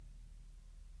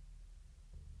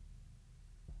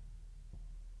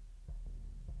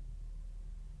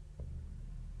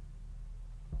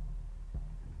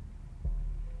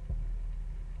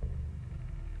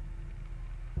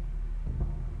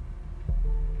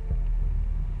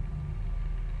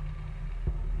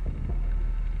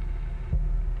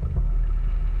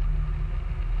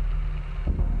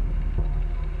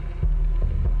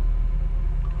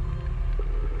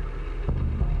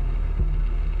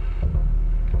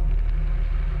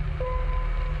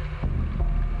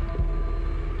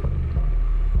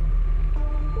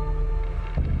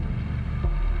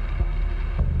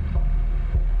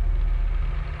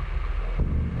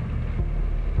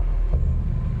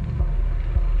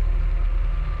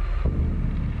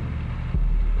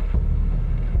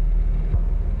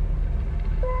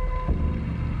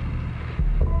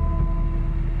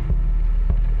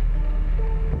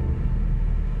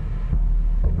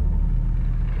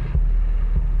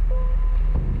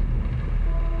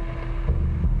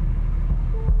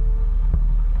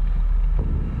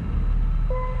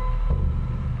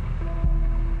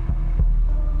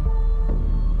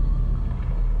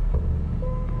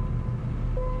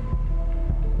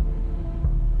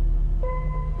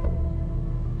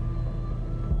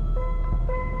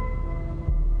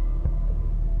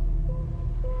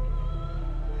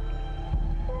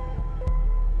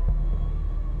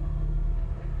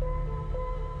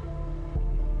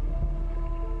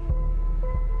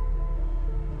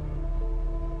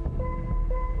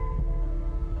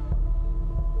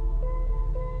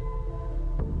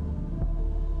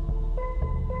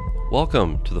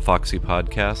Welcome to the Foxy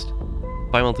Podcast,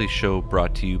 a bi-monthly show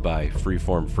brought to you by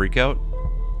Freeform Freakout.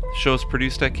 The show is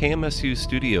produced at KMSU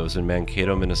Studios in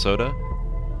Mankato, Minnesota,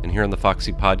 and here on the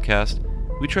Foxy Podcast,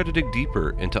 we try to dig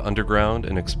deeper into underground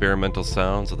and experimental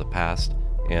sounds of the past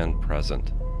and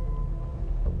present.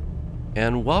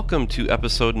 And welcome to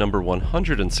episode number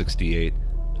 168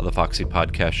 of the Foxy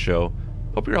Podcast show.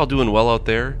 Hope you're all doing well out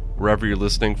there, wherever you're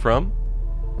listening from.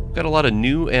 We've got a lot of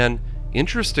new and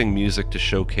interesting music to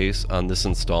showcase on this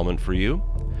installment for you.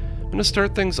 I'm going to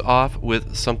start things off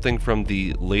with something from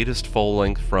the latest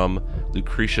full-length from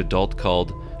Lucrecia Dult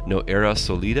called No Era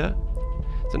Solida.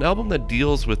 It's an album that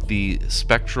deals with the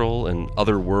spectral and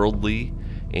otherworldly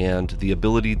and the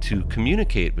ability to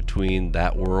communicate between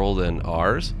that world and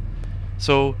ours.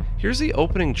 So here's the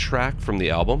opening track from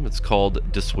the album. It's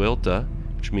called Disuelta,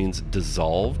 which means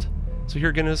dissolved. So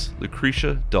here again is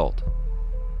Lucrecia Dult.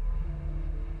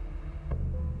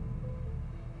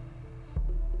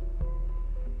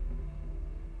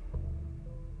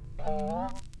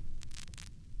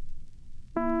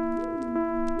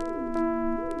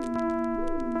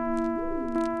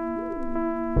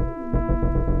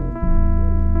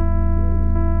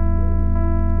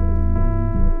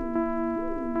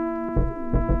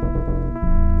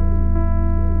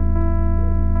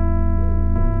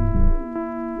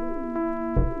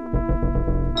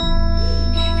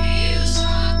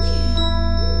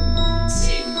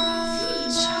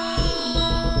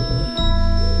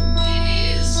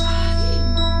 Baby is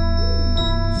talking.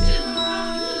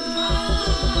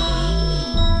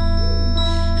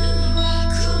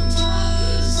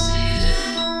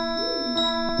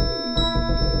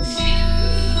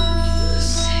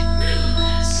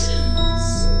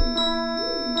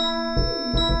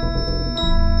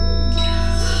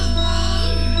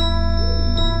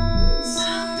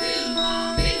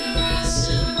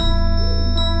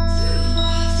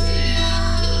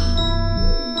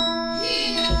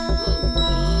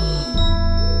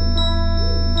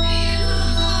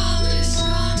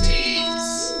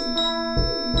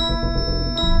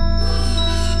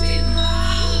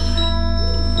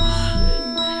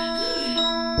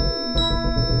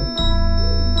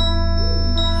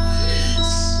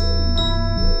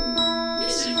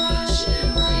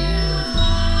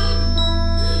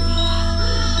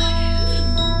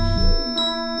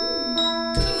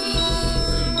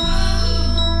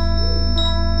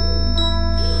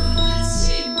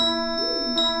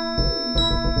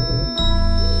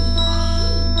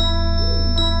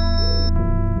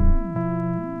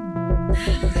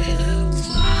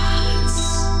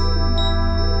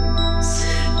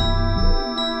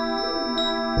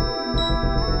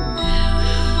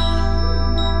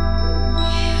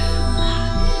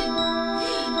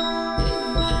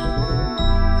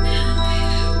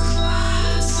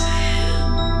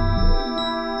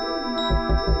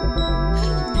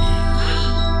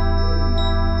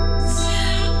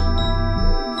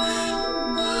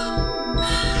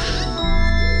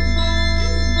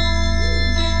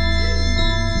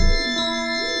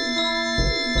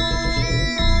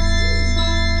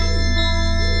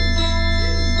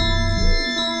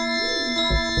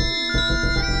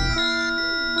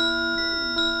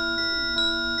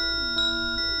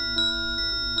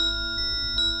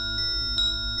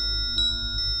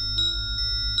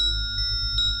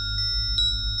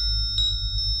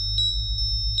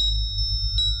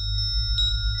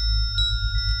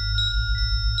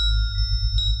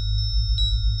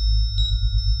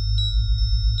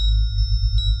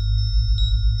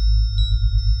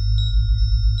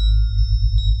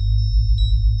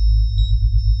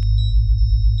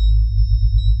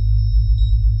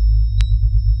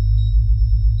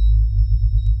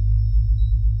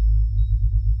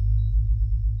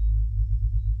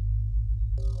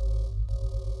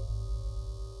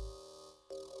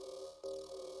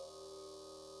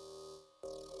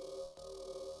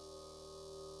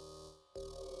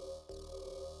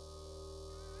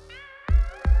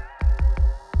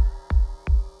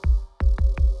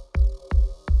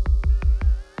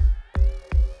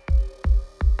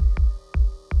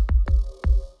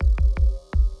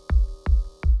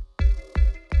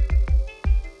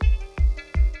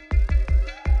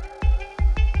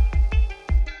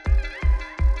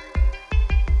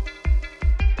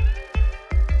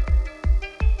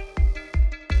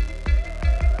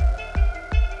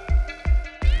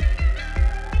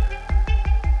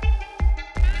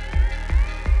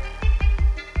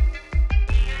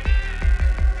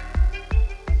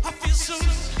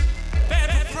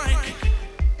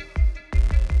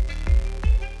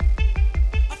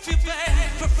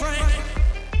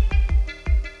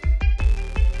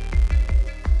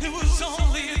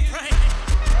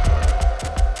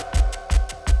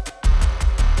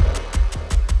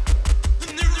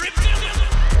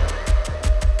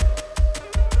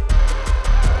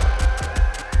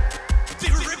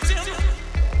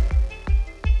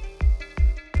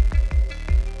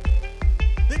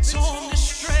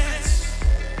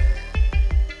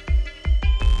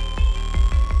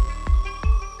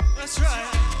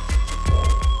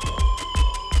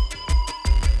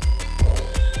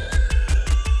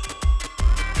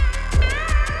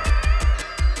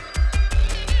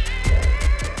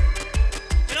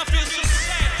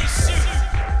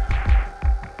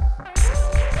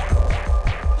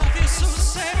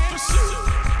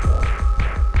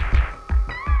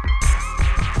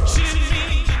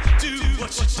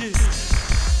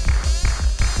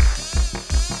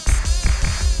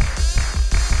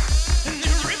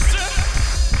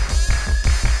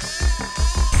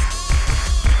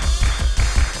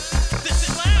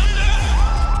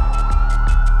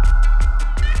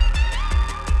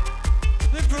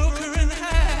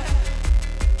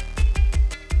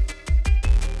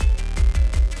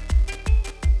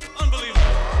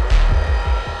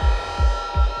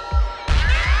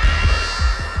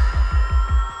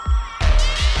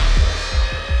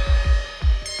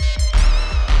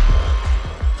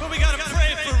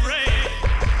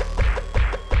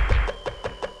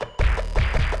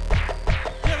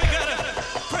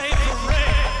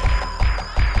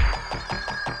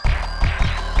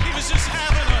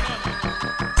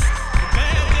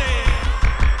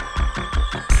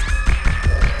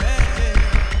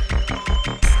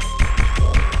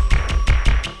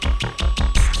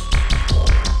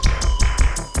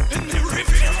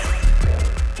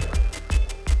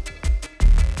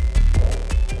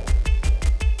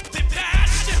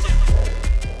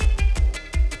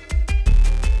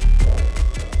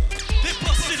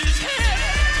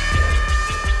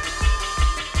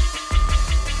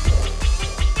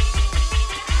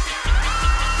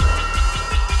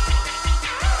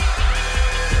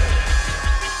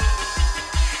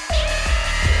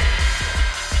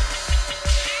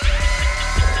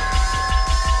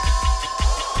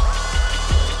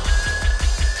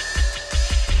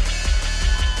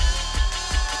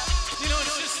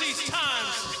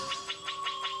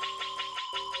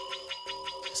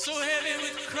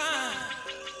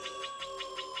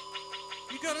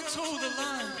 gotta toe the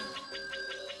line,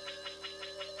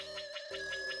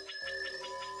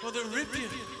 or they'll rip you.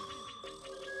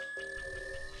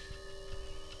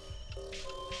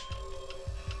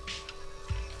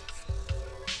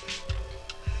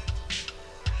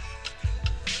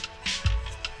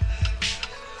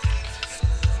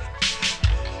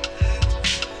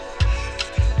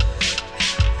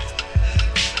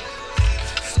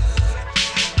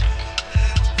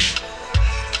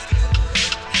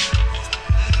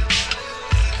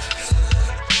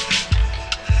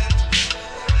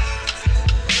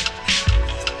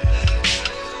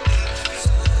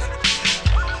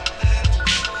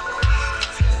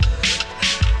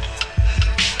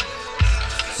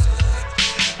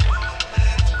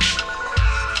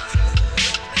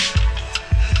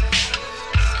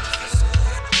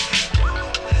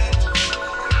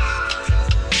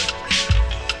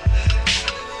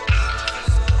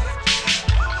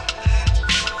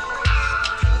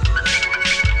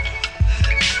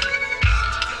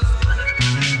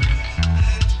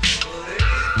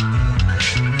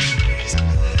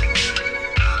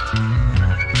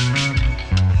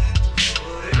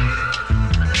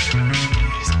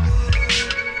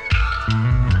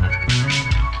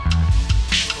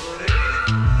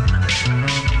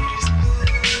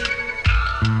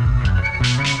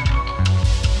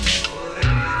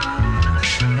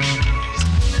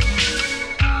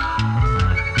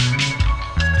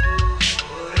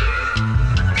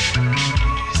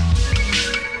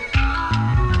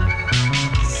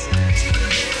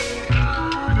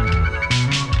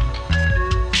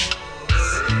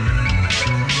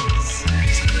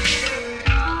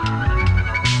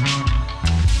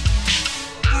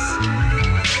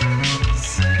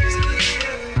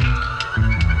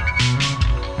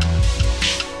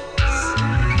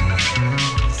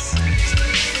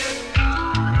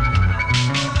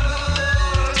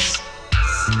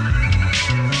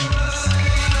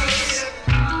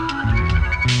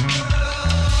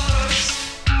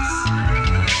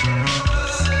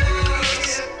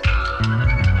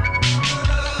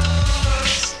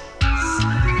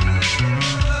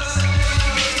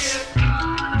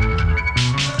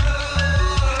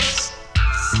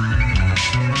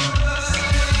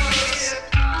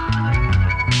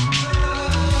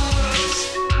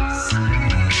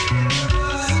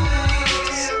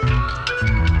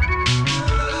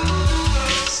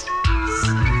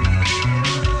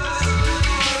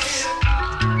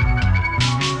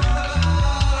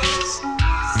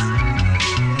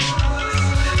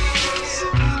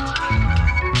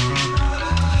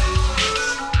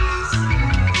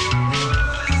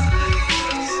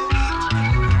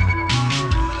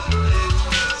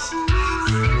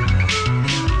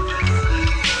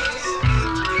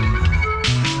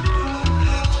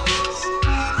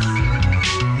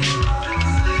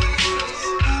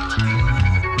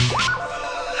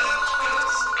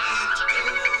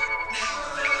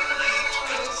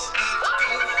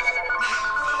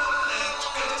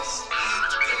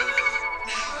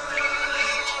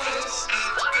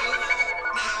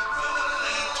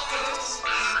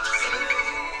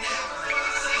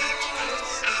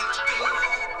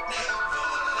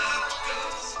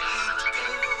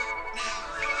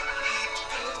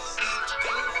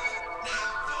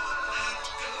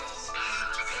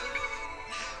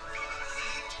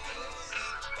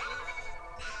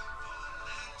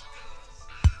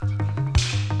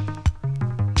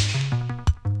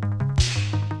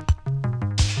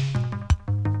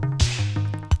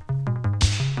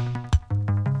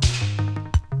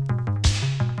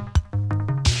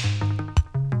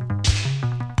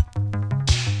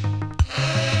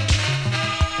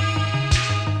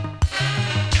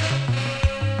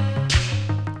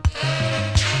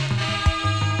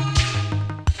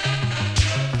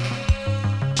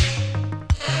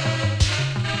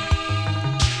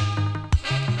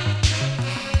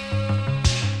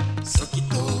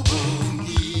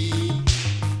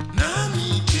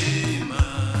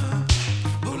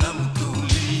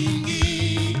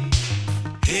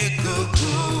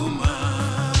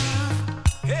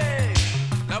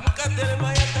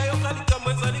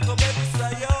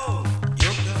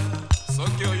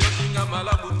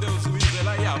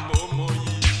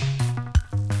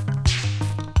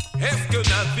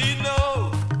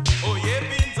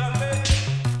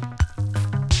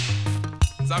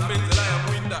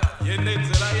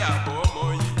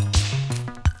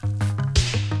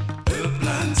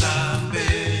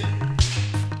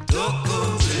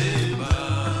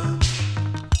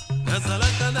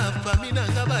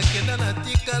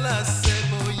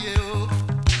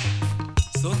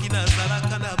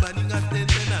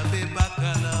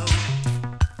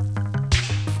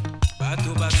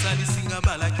 bato basalisinga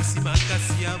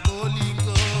ya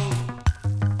bolingo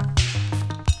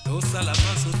tosala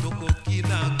maso tokoki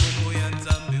na nkombo ya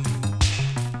nzambe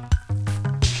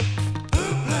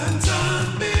peuple ya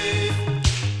nzambe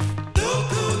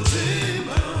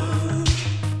tokonzema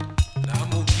na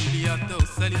mokili ata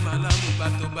osali malamu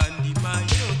bato bandima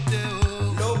yo te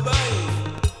lobai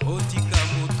otika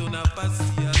moto na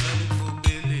pasi azali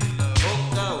kobelela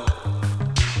okao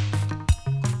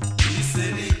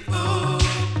iselipo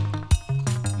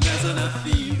naza na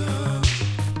fiva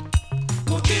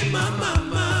motema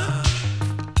mama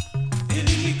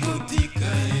elingi kotika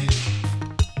ye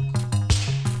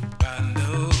banda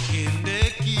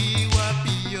okendeki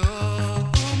wapi yo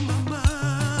oh mama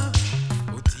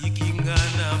otiki nga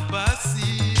na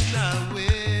pasi nawe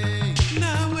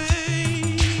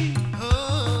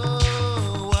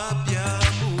oh wapya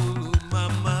mulu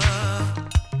mama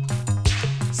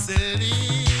seli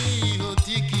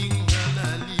otiki nga na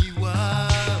liwa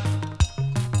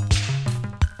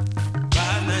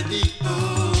banadito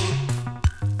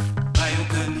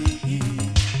bayokani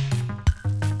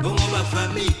bongo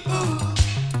bafami o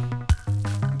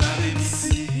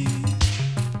babebisi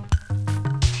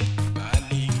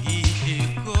balingi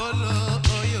ekolo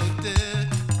oyo te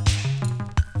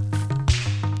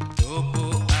topo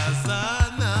aza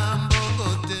na mbongo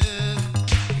te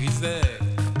ise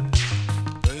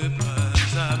pepa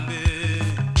nzambe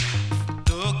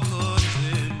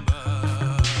tokonzemba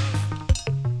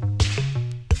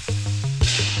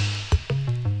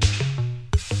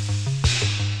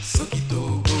soki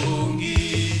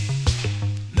tobongi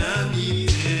na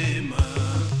mitema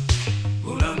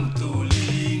olamu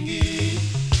tolingi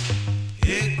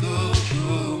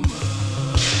ekokoma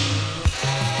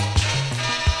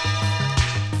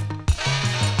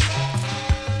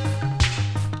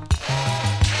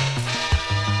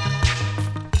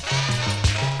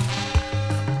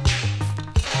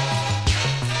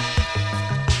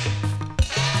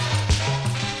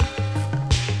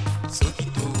soki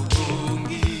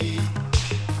tobongi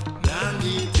na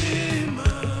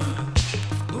mitema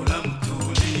olamu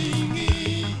tolingi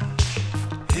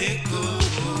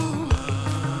ekokoma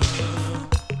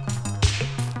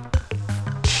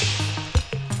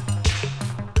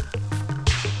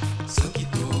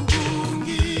soki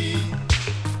tobongi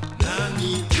na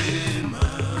mitema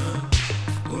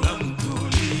olamu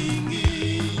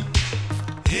tolingi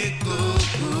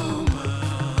ekokoma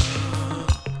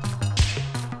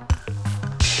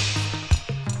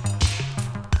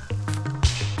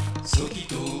soki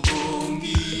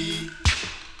tobongi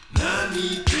na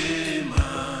mitema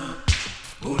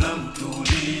olamu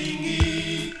tolingi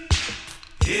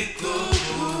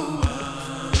ekokoma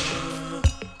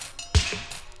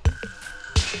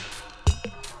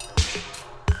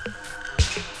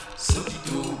soki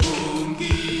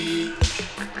tobongi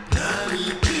na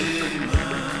mitema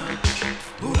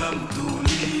olamu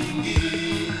tolingi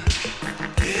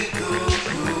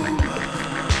ekokoma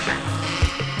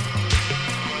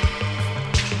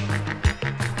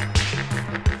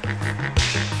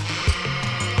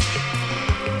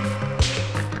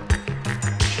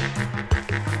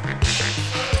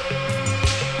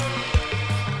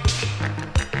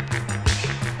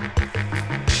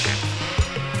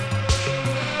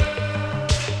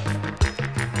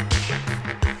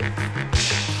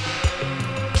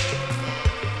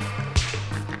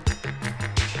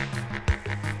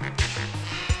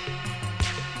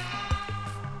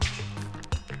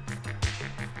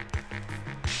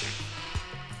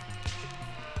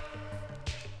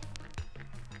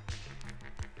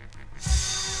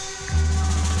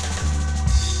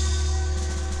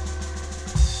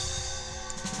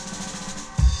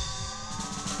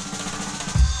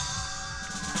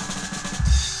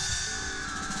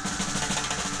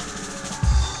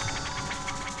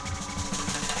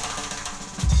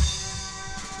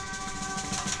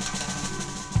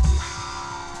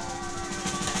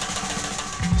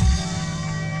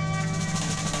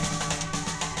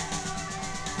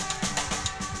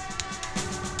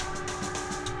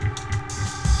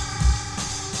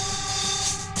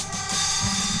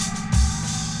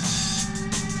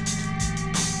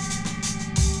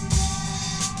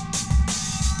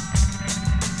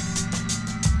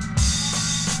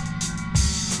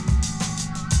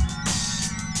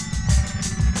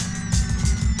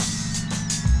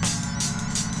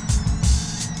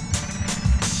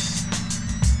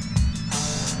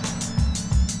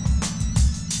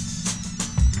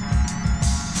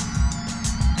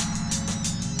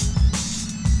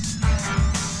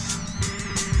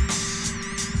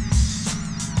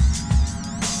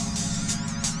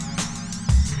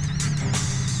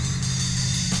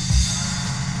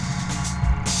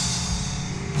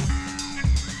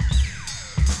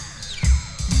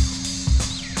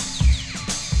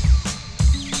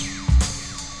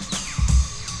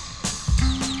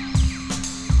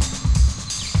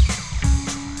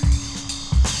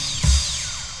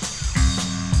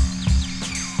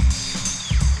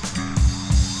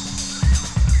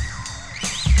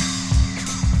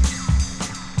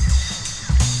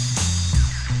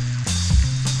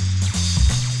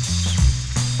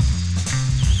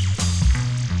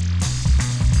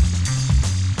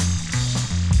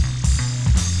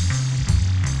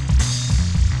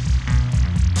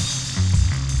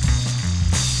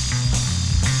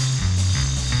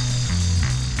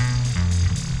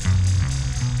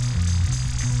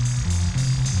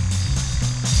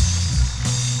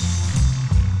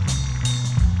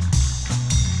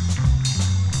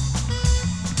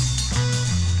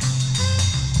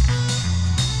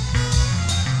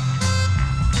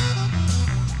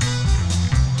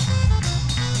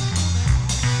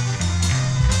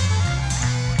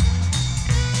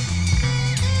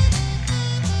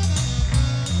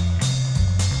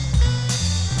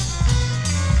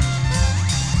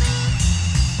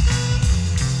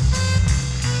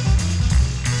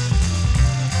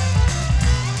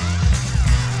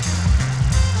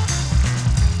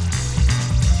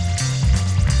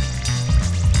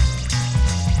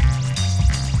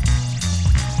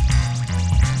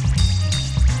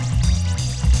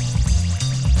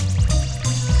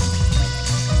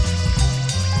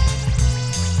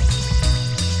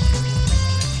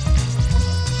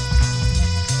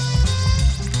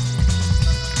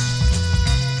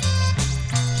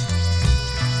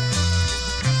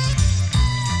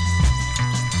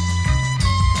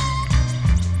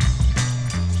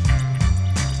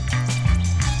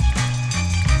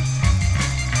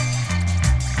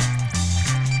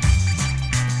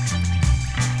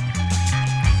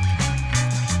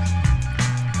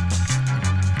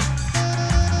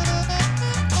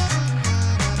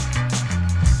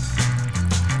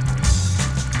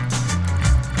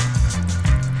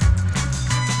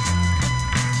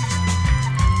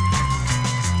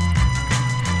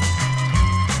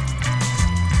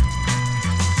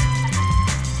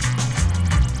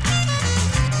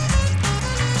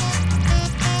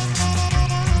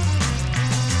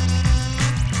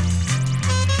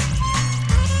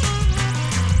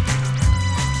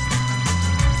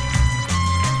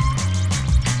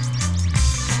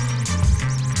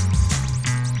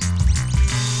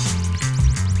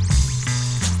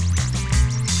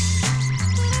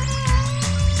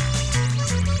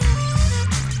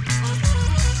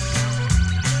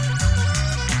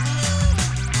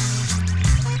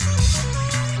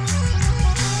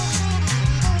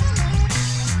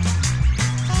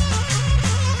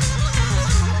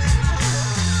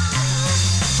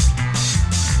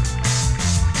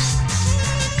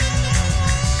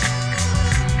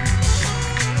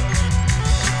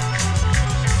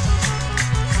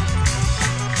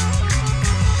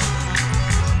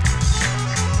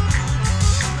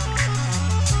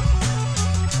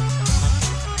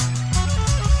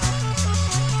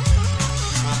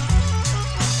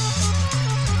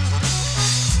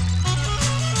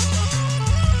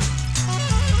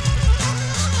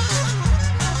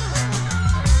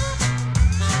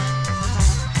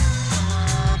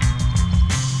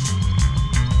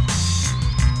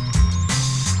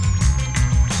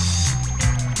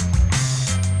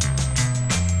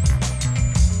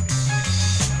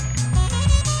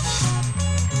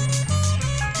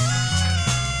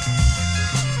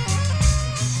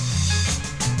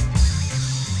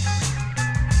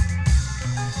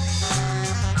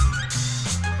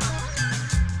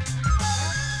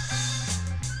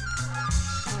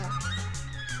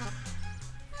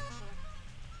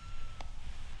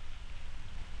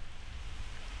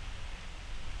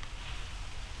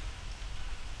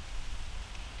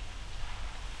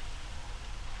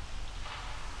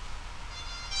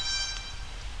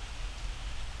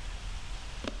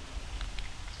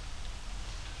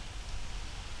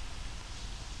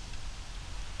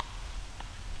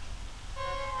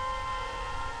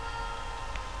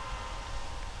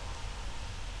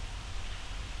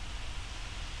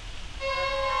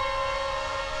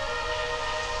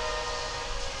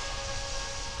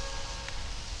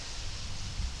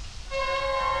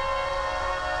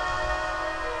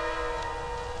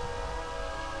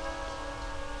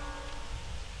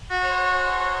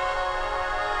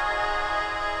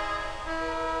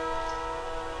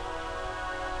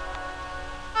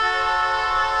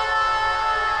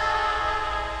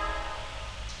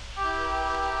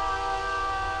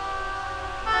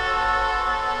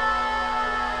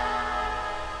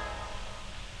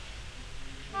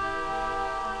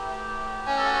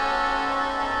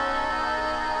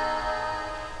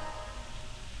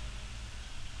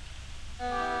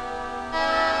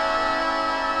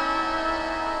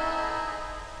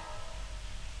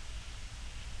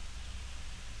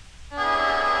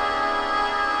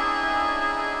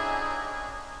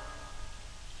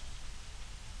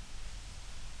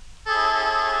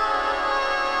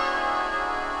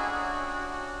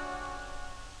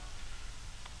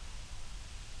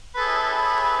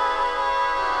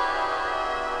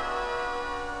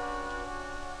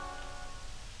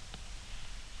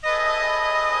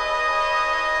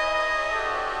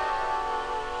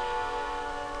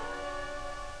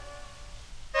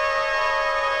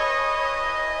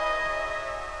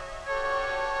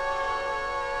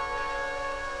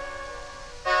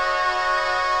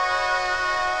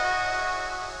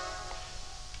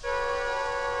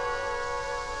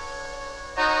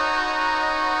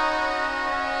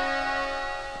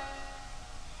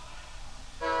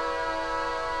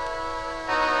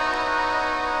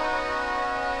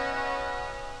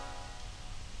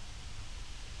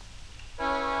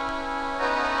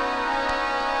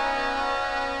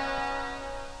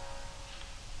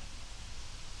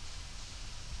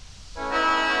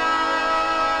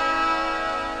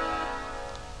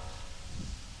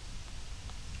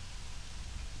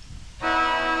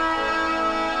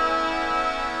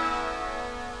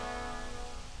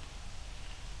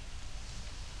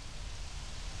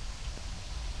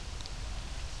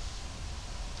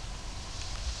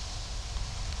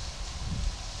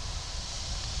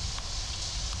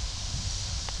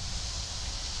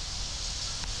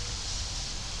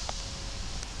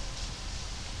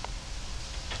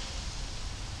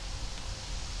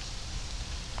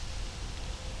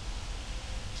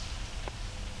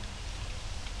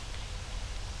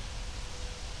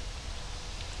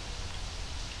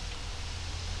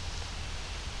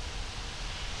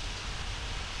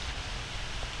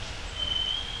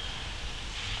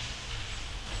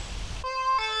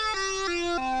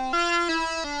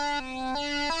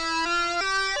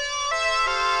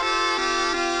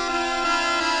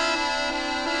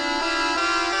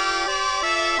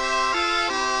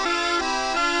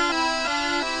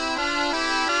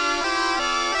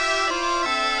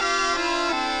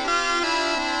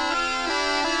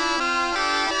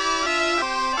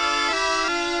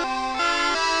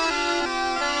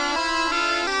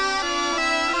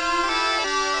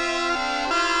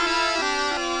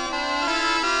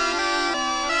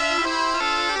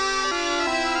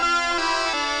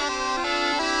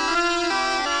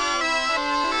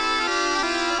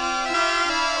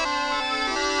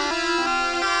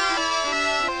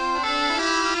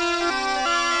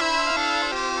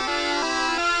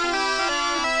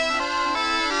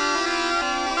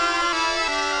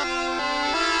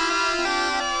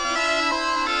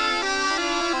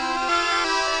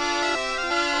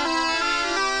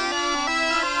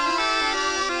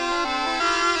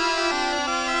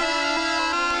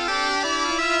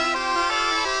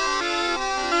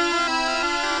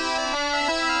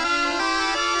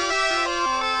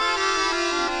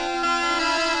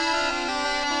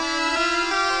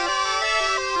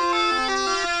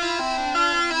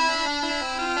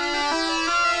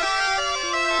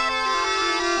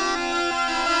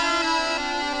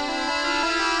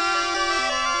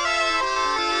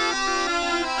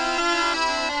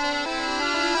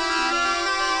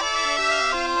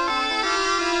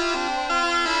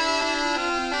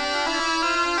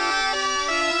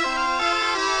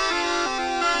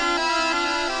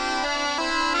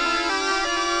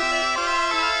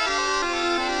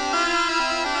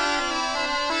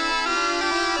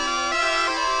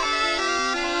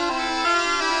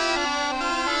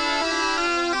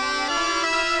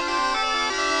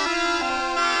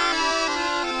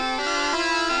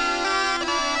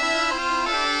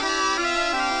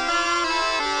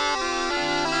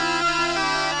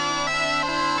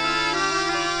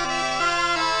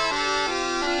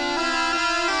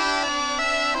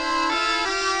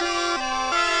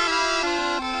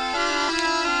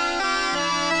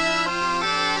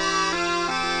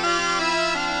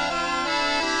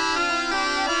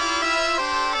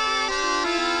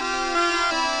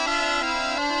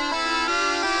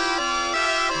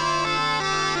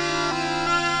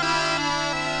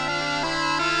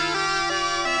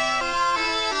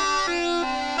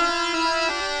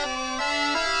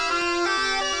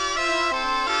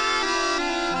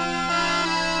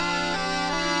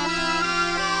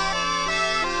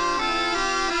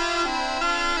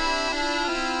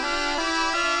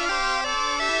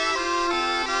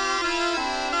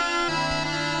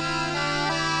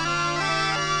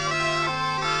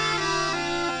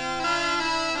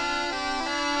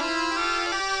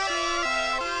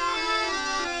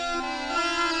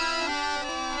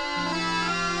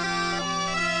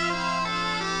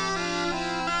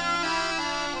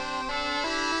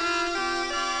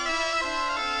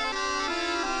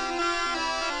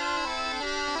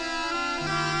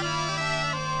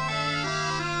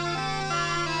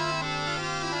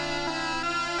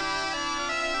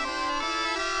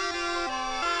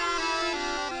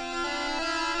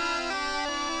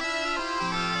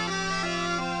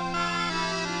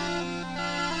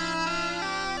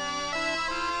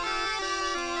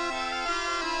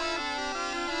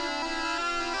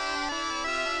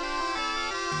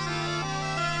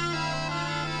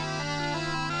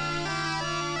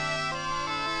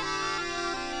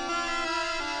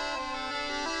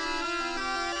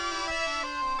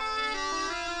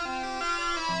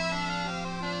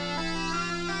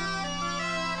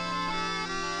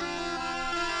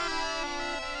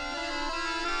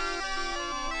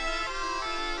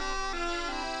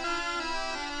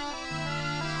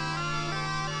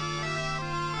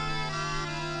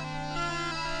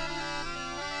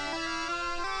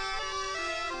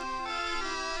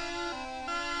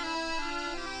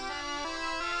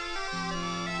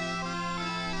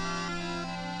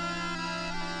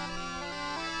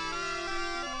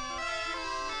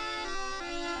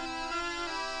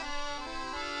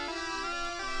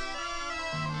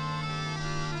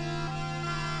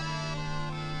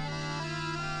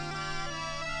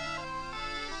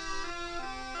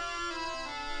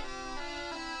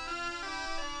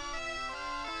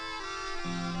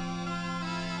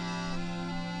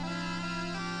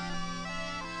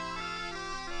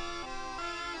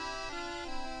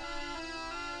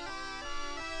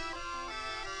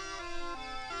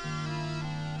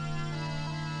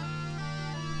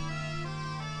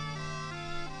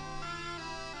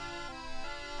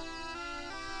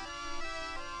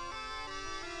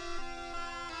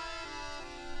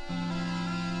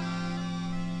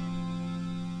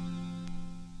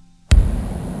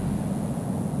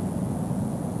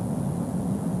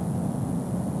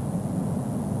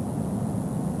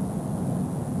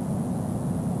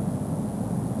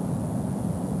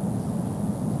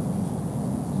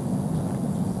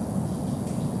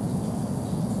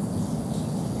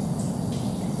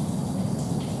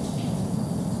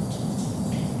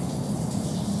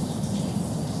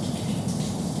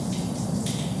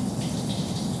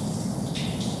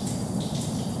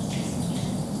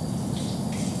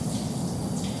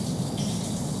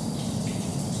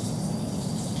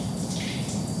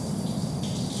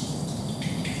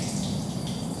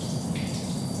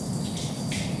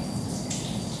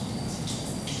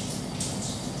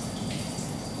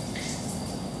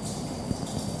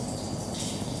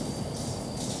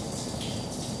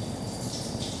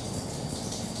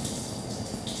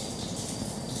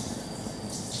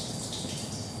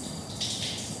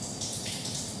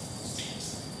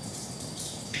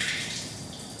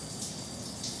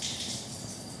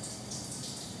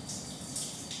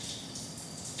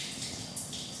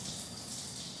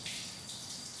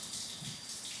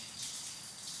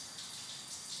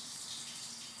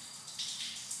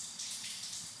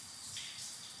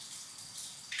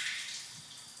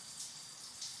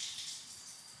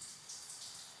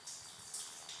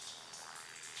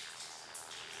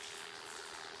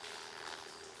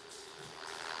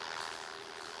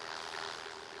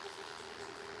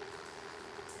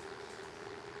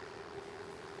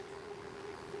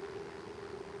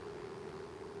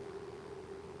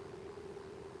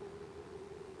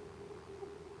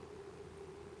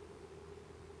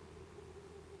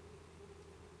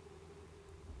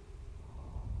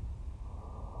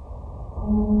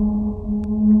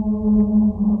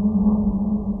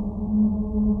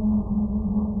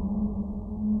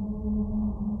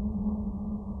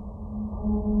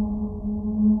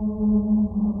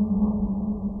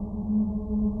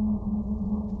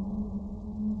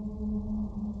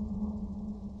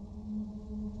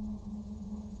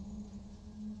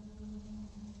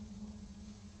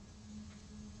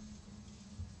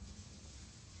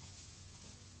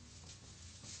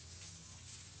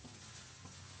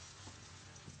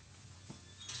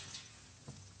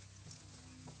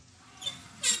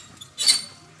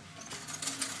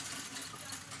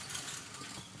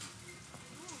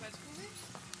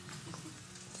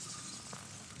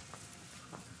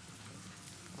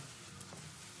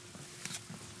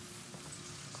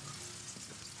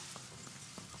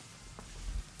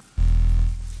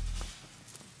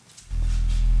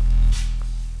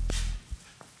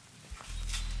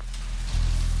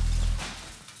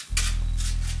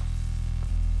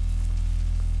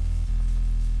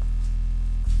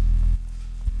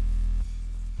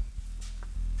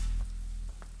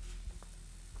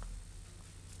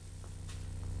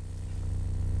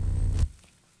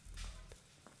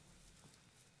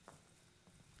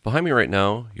Behind me right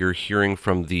now, you're hearing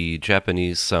from the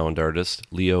Japanese sound artist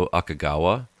Ryo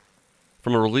Akagawa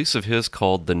from a release of his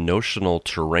called The Notional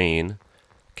Terrain.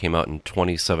 Came out in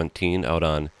 2017 out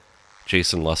on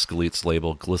Jason Luskalite's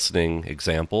label Glistening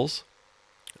Examples.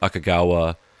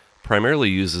 Akagawa primarily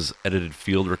uses edited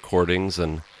field recordings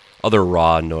and other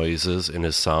raw noises in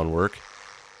his sound work,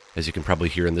 as you can probably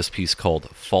hear in this piece called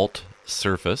Fault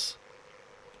Surface.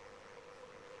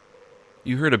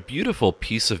 You heard a beautiful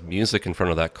piece of music in front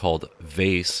of that called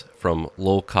Vase from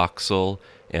Lowell Coxell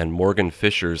and Morgan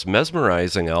Fisher's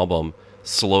mesmerizing album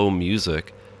Slow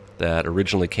Music that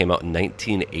originally came out in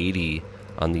 1980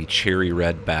 on the Cherry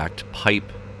Red backed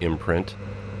Pipe imprint,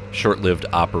 short-lived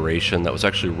operation that was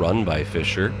actually run by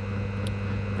Fisher.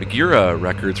 Agira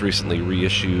Records recently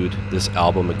reissued this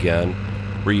album again,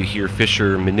 where you hear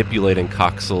Fisher manipulating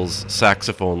Coxell's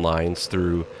saxophone lines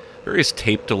through various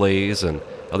tape delays and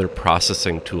other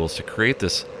processing tools to create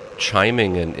this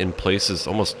chiming and in places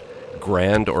almost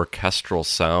grand orchestral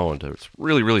sound. It's a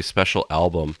really, really special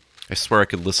album. I swear I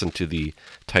could listen to the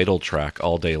title track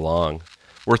all day long.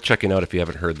 Worth checking out if you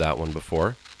haven't heard that one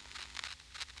before.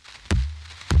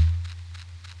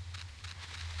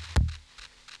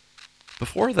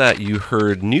 Before that, you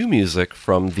heard new music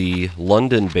from the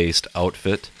London-based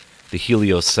outfit, the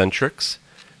Heliocentrics,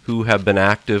 who have been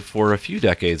active for a few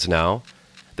decades now.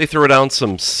 They throw down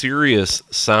some serious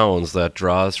sounds that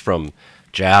draws from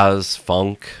jazz,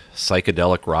 funk,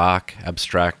 psychedelic rock,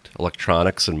 abstract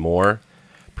electronics, and more.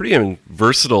 Pretty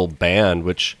versatile band,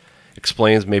 which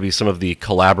explains maybe some of the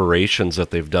collaborations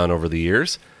that they've done over the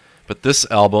years. But this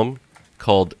album,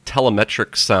 called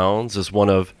Telemetric Sounds, is one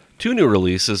of two new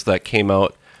releases that came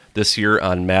out this year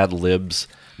on Madlib's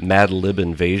Madlib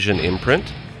Invasion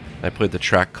imprint. I played the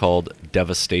track called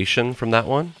Devastation from that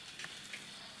one.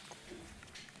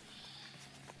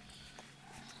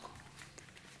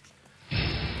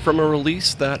 From a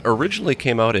release that originally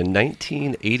came out in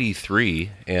 1983,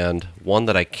 and one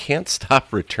that I can't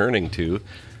stop returning to,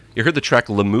 you heard the track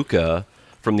Lemuka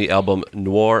from the album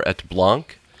Noir et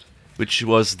Blanc, which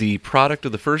was the product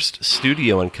of the first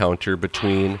studio encounter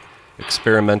between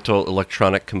experimental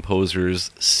electronic composers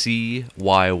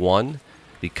CY1,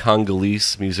 the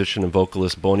Congolese musician and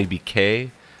vocalist Boni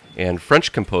Biquet, and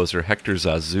French composer Hector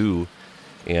Zazou,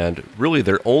 and really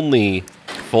their only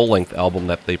full-length album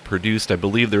that they produced. I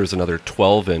believe there was another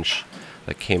 12-inch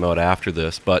that came out after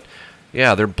this, but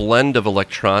yeah, their blend of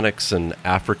electronics and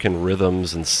African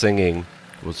rhythms and singing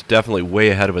was definitely way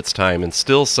ahead of its time and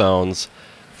still sounds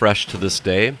fresh to this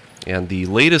day. And the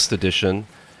latest edition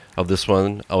of this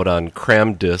one, out on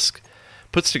Cram Disc,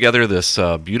 puts together this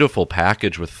beautiful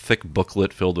package with thick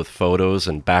booklet filled with photos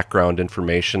and background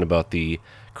information about the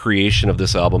creation of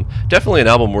this album. Definitely an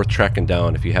album worth tracking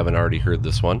down if you haven't already heard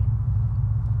this one.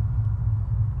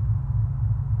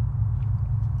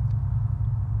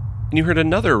 And you heard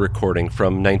another recording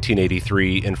from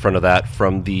 1983 in front of that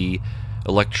from the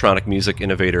electronic music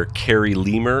innovator Kerry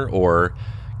Lemur, or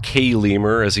K.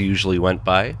 Lemur as he usually went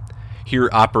by, here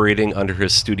operating under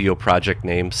his studio project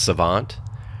name Savant.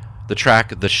 The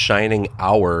track The Shining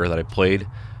Hour that I played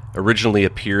originally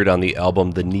appeared on the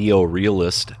album The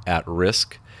Neo-Realist At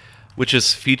Risk, which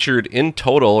is featured in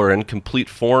total or in complete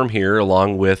form here,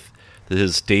 along with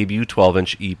his debut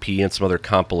 12-inch EP and some other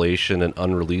compilation and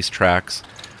unreleased tracks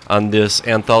on this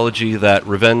anthology that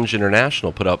Revenge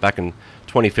International put out back in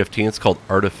 2015. It's called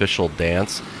Artificial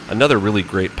Dance, another really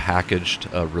great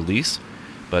packaged release.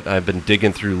 but I've been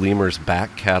digging through Lemur's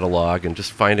back catalog and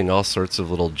just finding all sorts of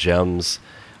little gems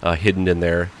hidden in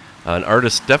there. An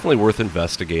artist definitely worth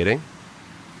investigating.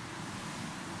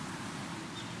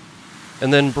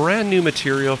 And then brand new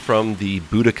material from the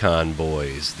Budokan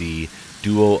Boys, the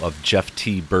duo of Jeff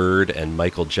T. Bird and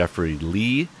Michael Jeffrey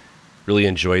Lee. Really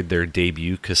enjoyed their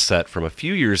debut cassette from a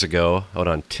few years ago out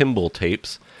on Timble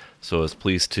Tapes, so I was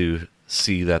pleased to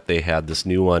see that they had this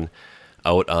new one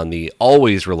out on the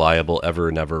always reliable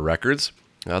Ever Never Records.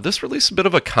 This released a bit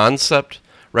of a concept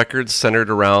record centered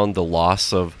around the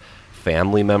loss of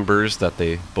family members that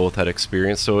they both had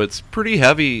experienced, so it's pretty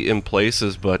heavy in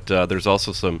places, but there's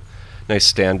also some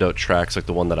nice standout tracks like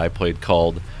the one that I played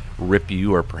called Rip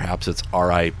You, or perhaps it's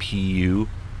R.I.P.U.,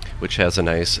 which has a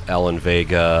nice Alan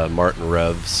Vega, Martin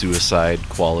Rev, Suicide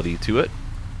quality to it.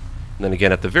 And then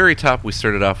again at the very top we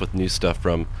started off with new stuff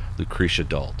from Lucretia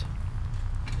Dalt.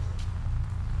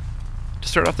 To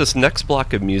start off this next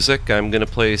block of music, I'm going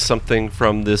to play something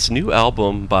from this new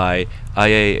album by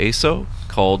Aye Eso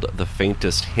called The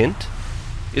Faintest Hint.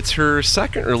 It's her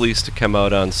second release to come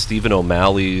out on Stephen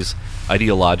O'Malley's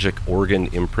Ideologic Organ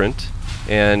imprint,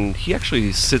 and he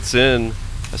actually sits in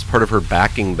as part of her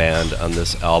backing band on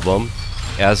this album,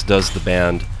 as does the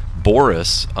band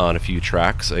Boris on a few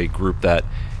tracks, a group that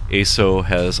Eso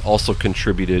has also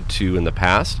contributed to in the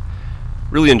past.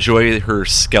 Really enjoy her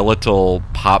skeletal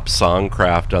pop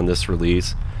songcraft on this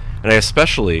release, and I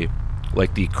especially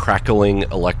like the crackling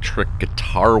electric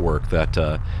guitar work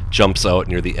that jumps out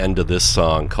near the end of this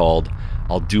song called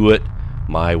I'll Do It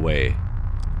My Way.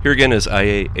 Here again is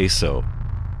Aye Eso.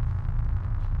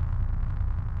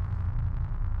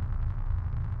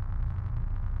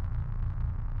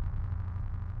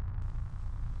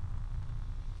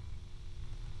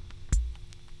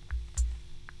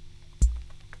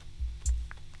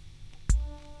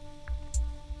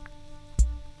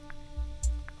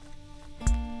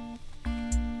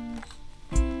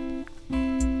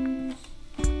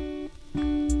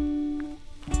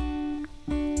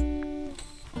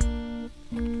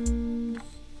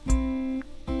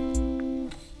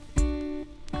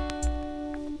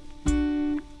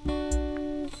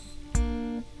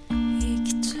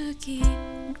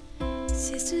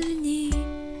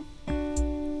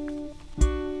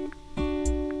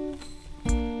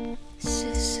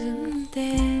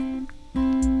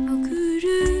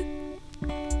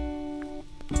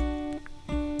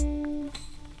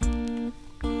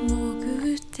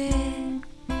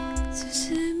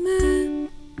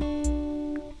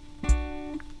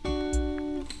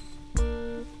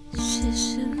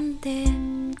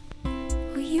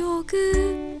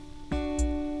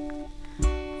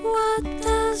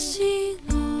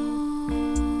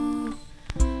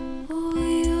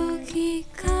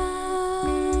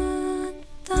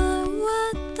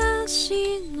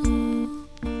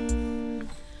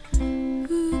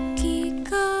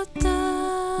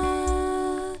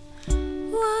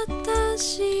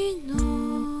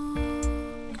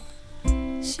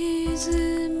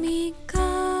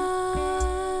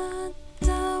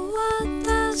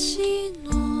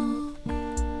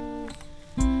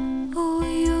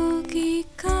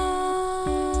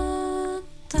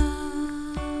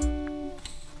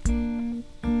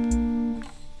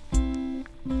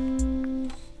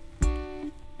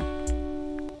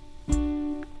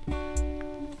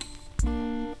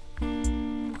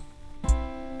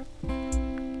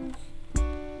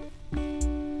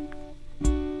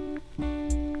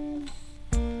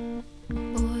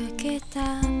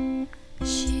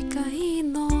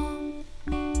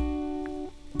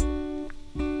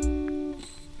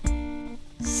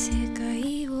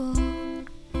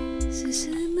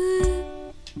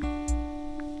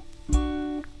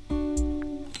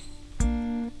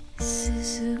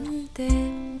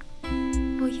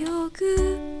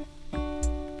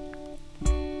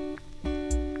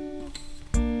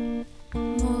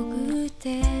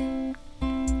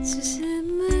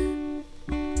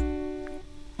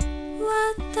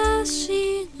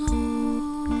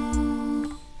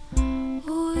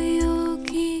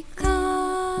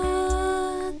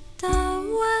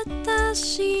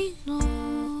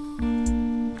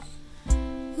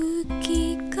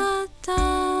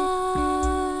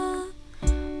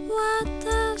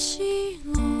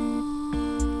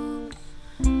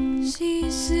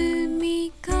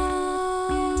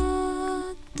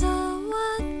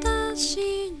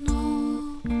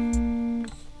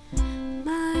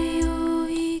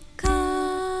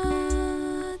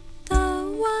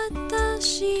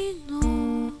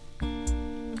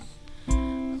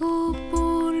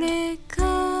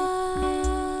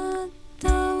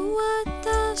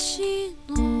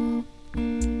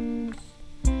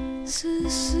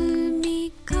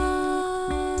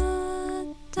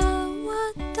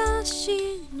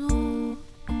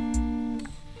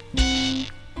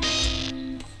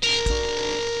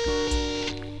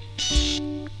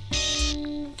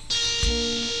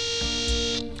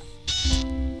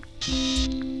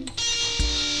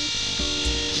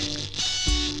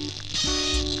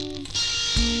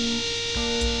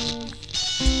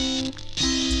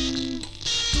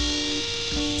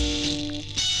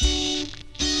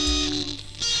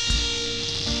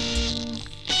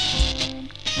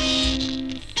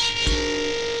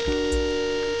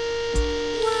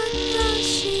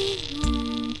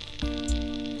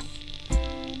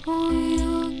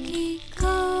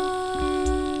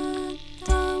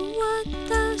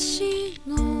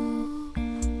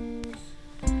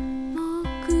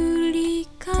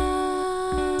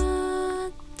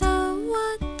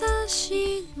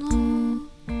 私の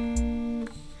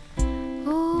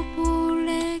溺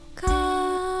れか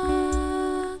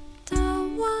った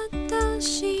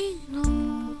私の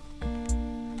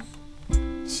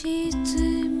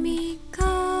沈みか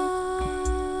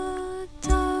っ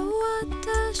た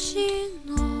私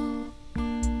の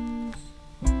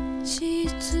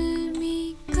沈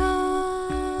みか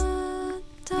っ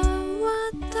た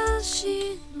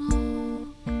私の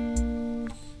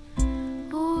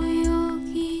泳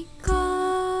ぎ方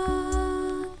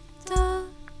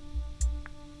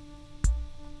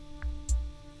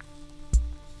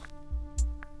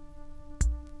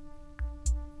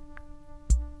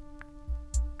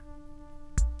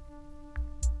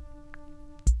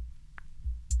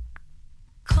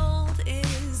Cold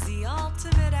is the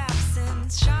ultimate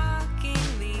absence,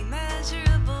 shockingly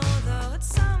measurable, though at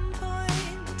some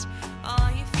point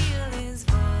all you feel is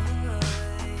void.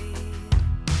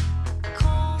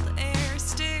 Cold air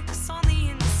sticks on the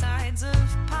insides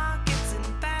of pockets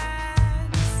and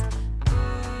bags.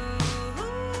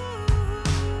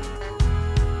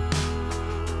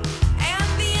 And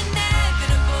the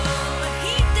inevitable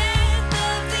heat death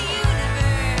of the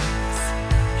universe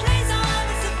plays on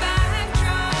as a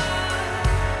backdrop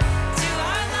to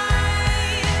our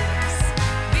lives.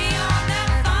 Beyond that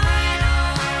final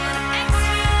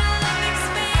exhale of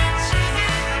expansion,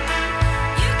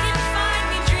 you can find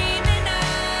me dreaming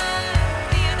of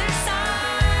the other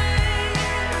side.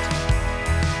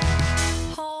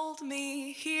 Hold me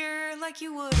here like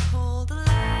you would hold a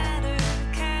ladder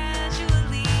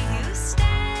casually. You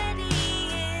steady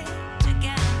it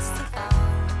against the fall.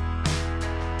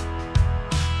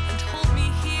 And hold me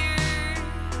here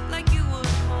like you would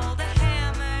hold a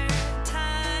hammer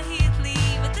tightly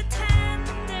with the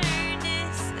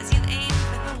tenderness as you aim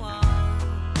for the wall.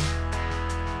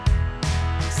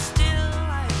 Still,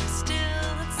 I'm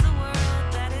still, it's the world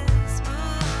that is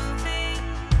moving.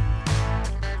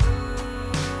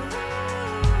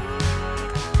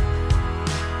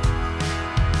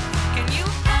 Can you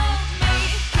hold me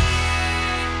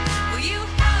here? Will you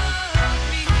hold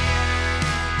me here?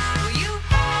 Will you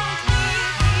hold me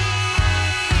here?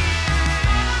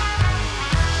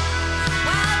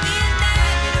 While the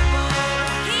inevitable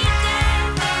heat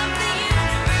death of the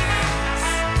universe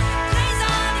plays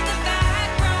on in the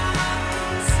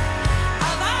backgrounds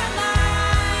of our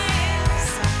lives.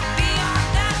 Beyond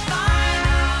that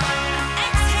final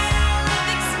exhale of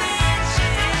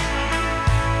expansion,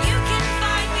 you can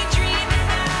find me dreaming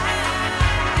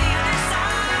of the other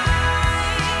side.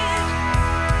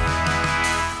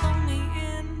 Pull me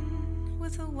in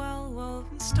with a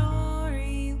well-woven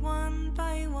story. One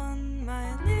by one,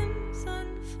 my limbs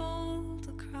unfold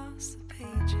across the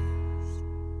pages.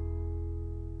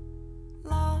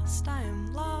 Lost, I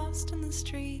am lost in the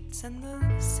streets and the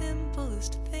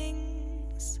simplest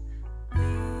things.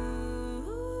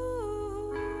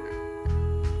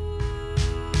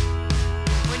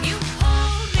 When you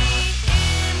hold me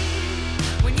in,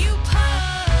 when you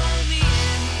pull me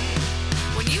in,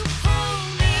 when you pull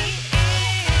me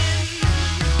in.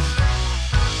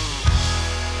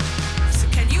 So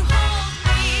can you hold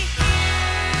me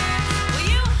here? Will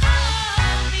you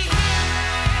hold me here?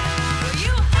 Will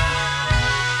you hold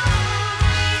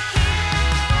me here?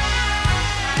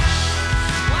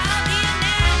 While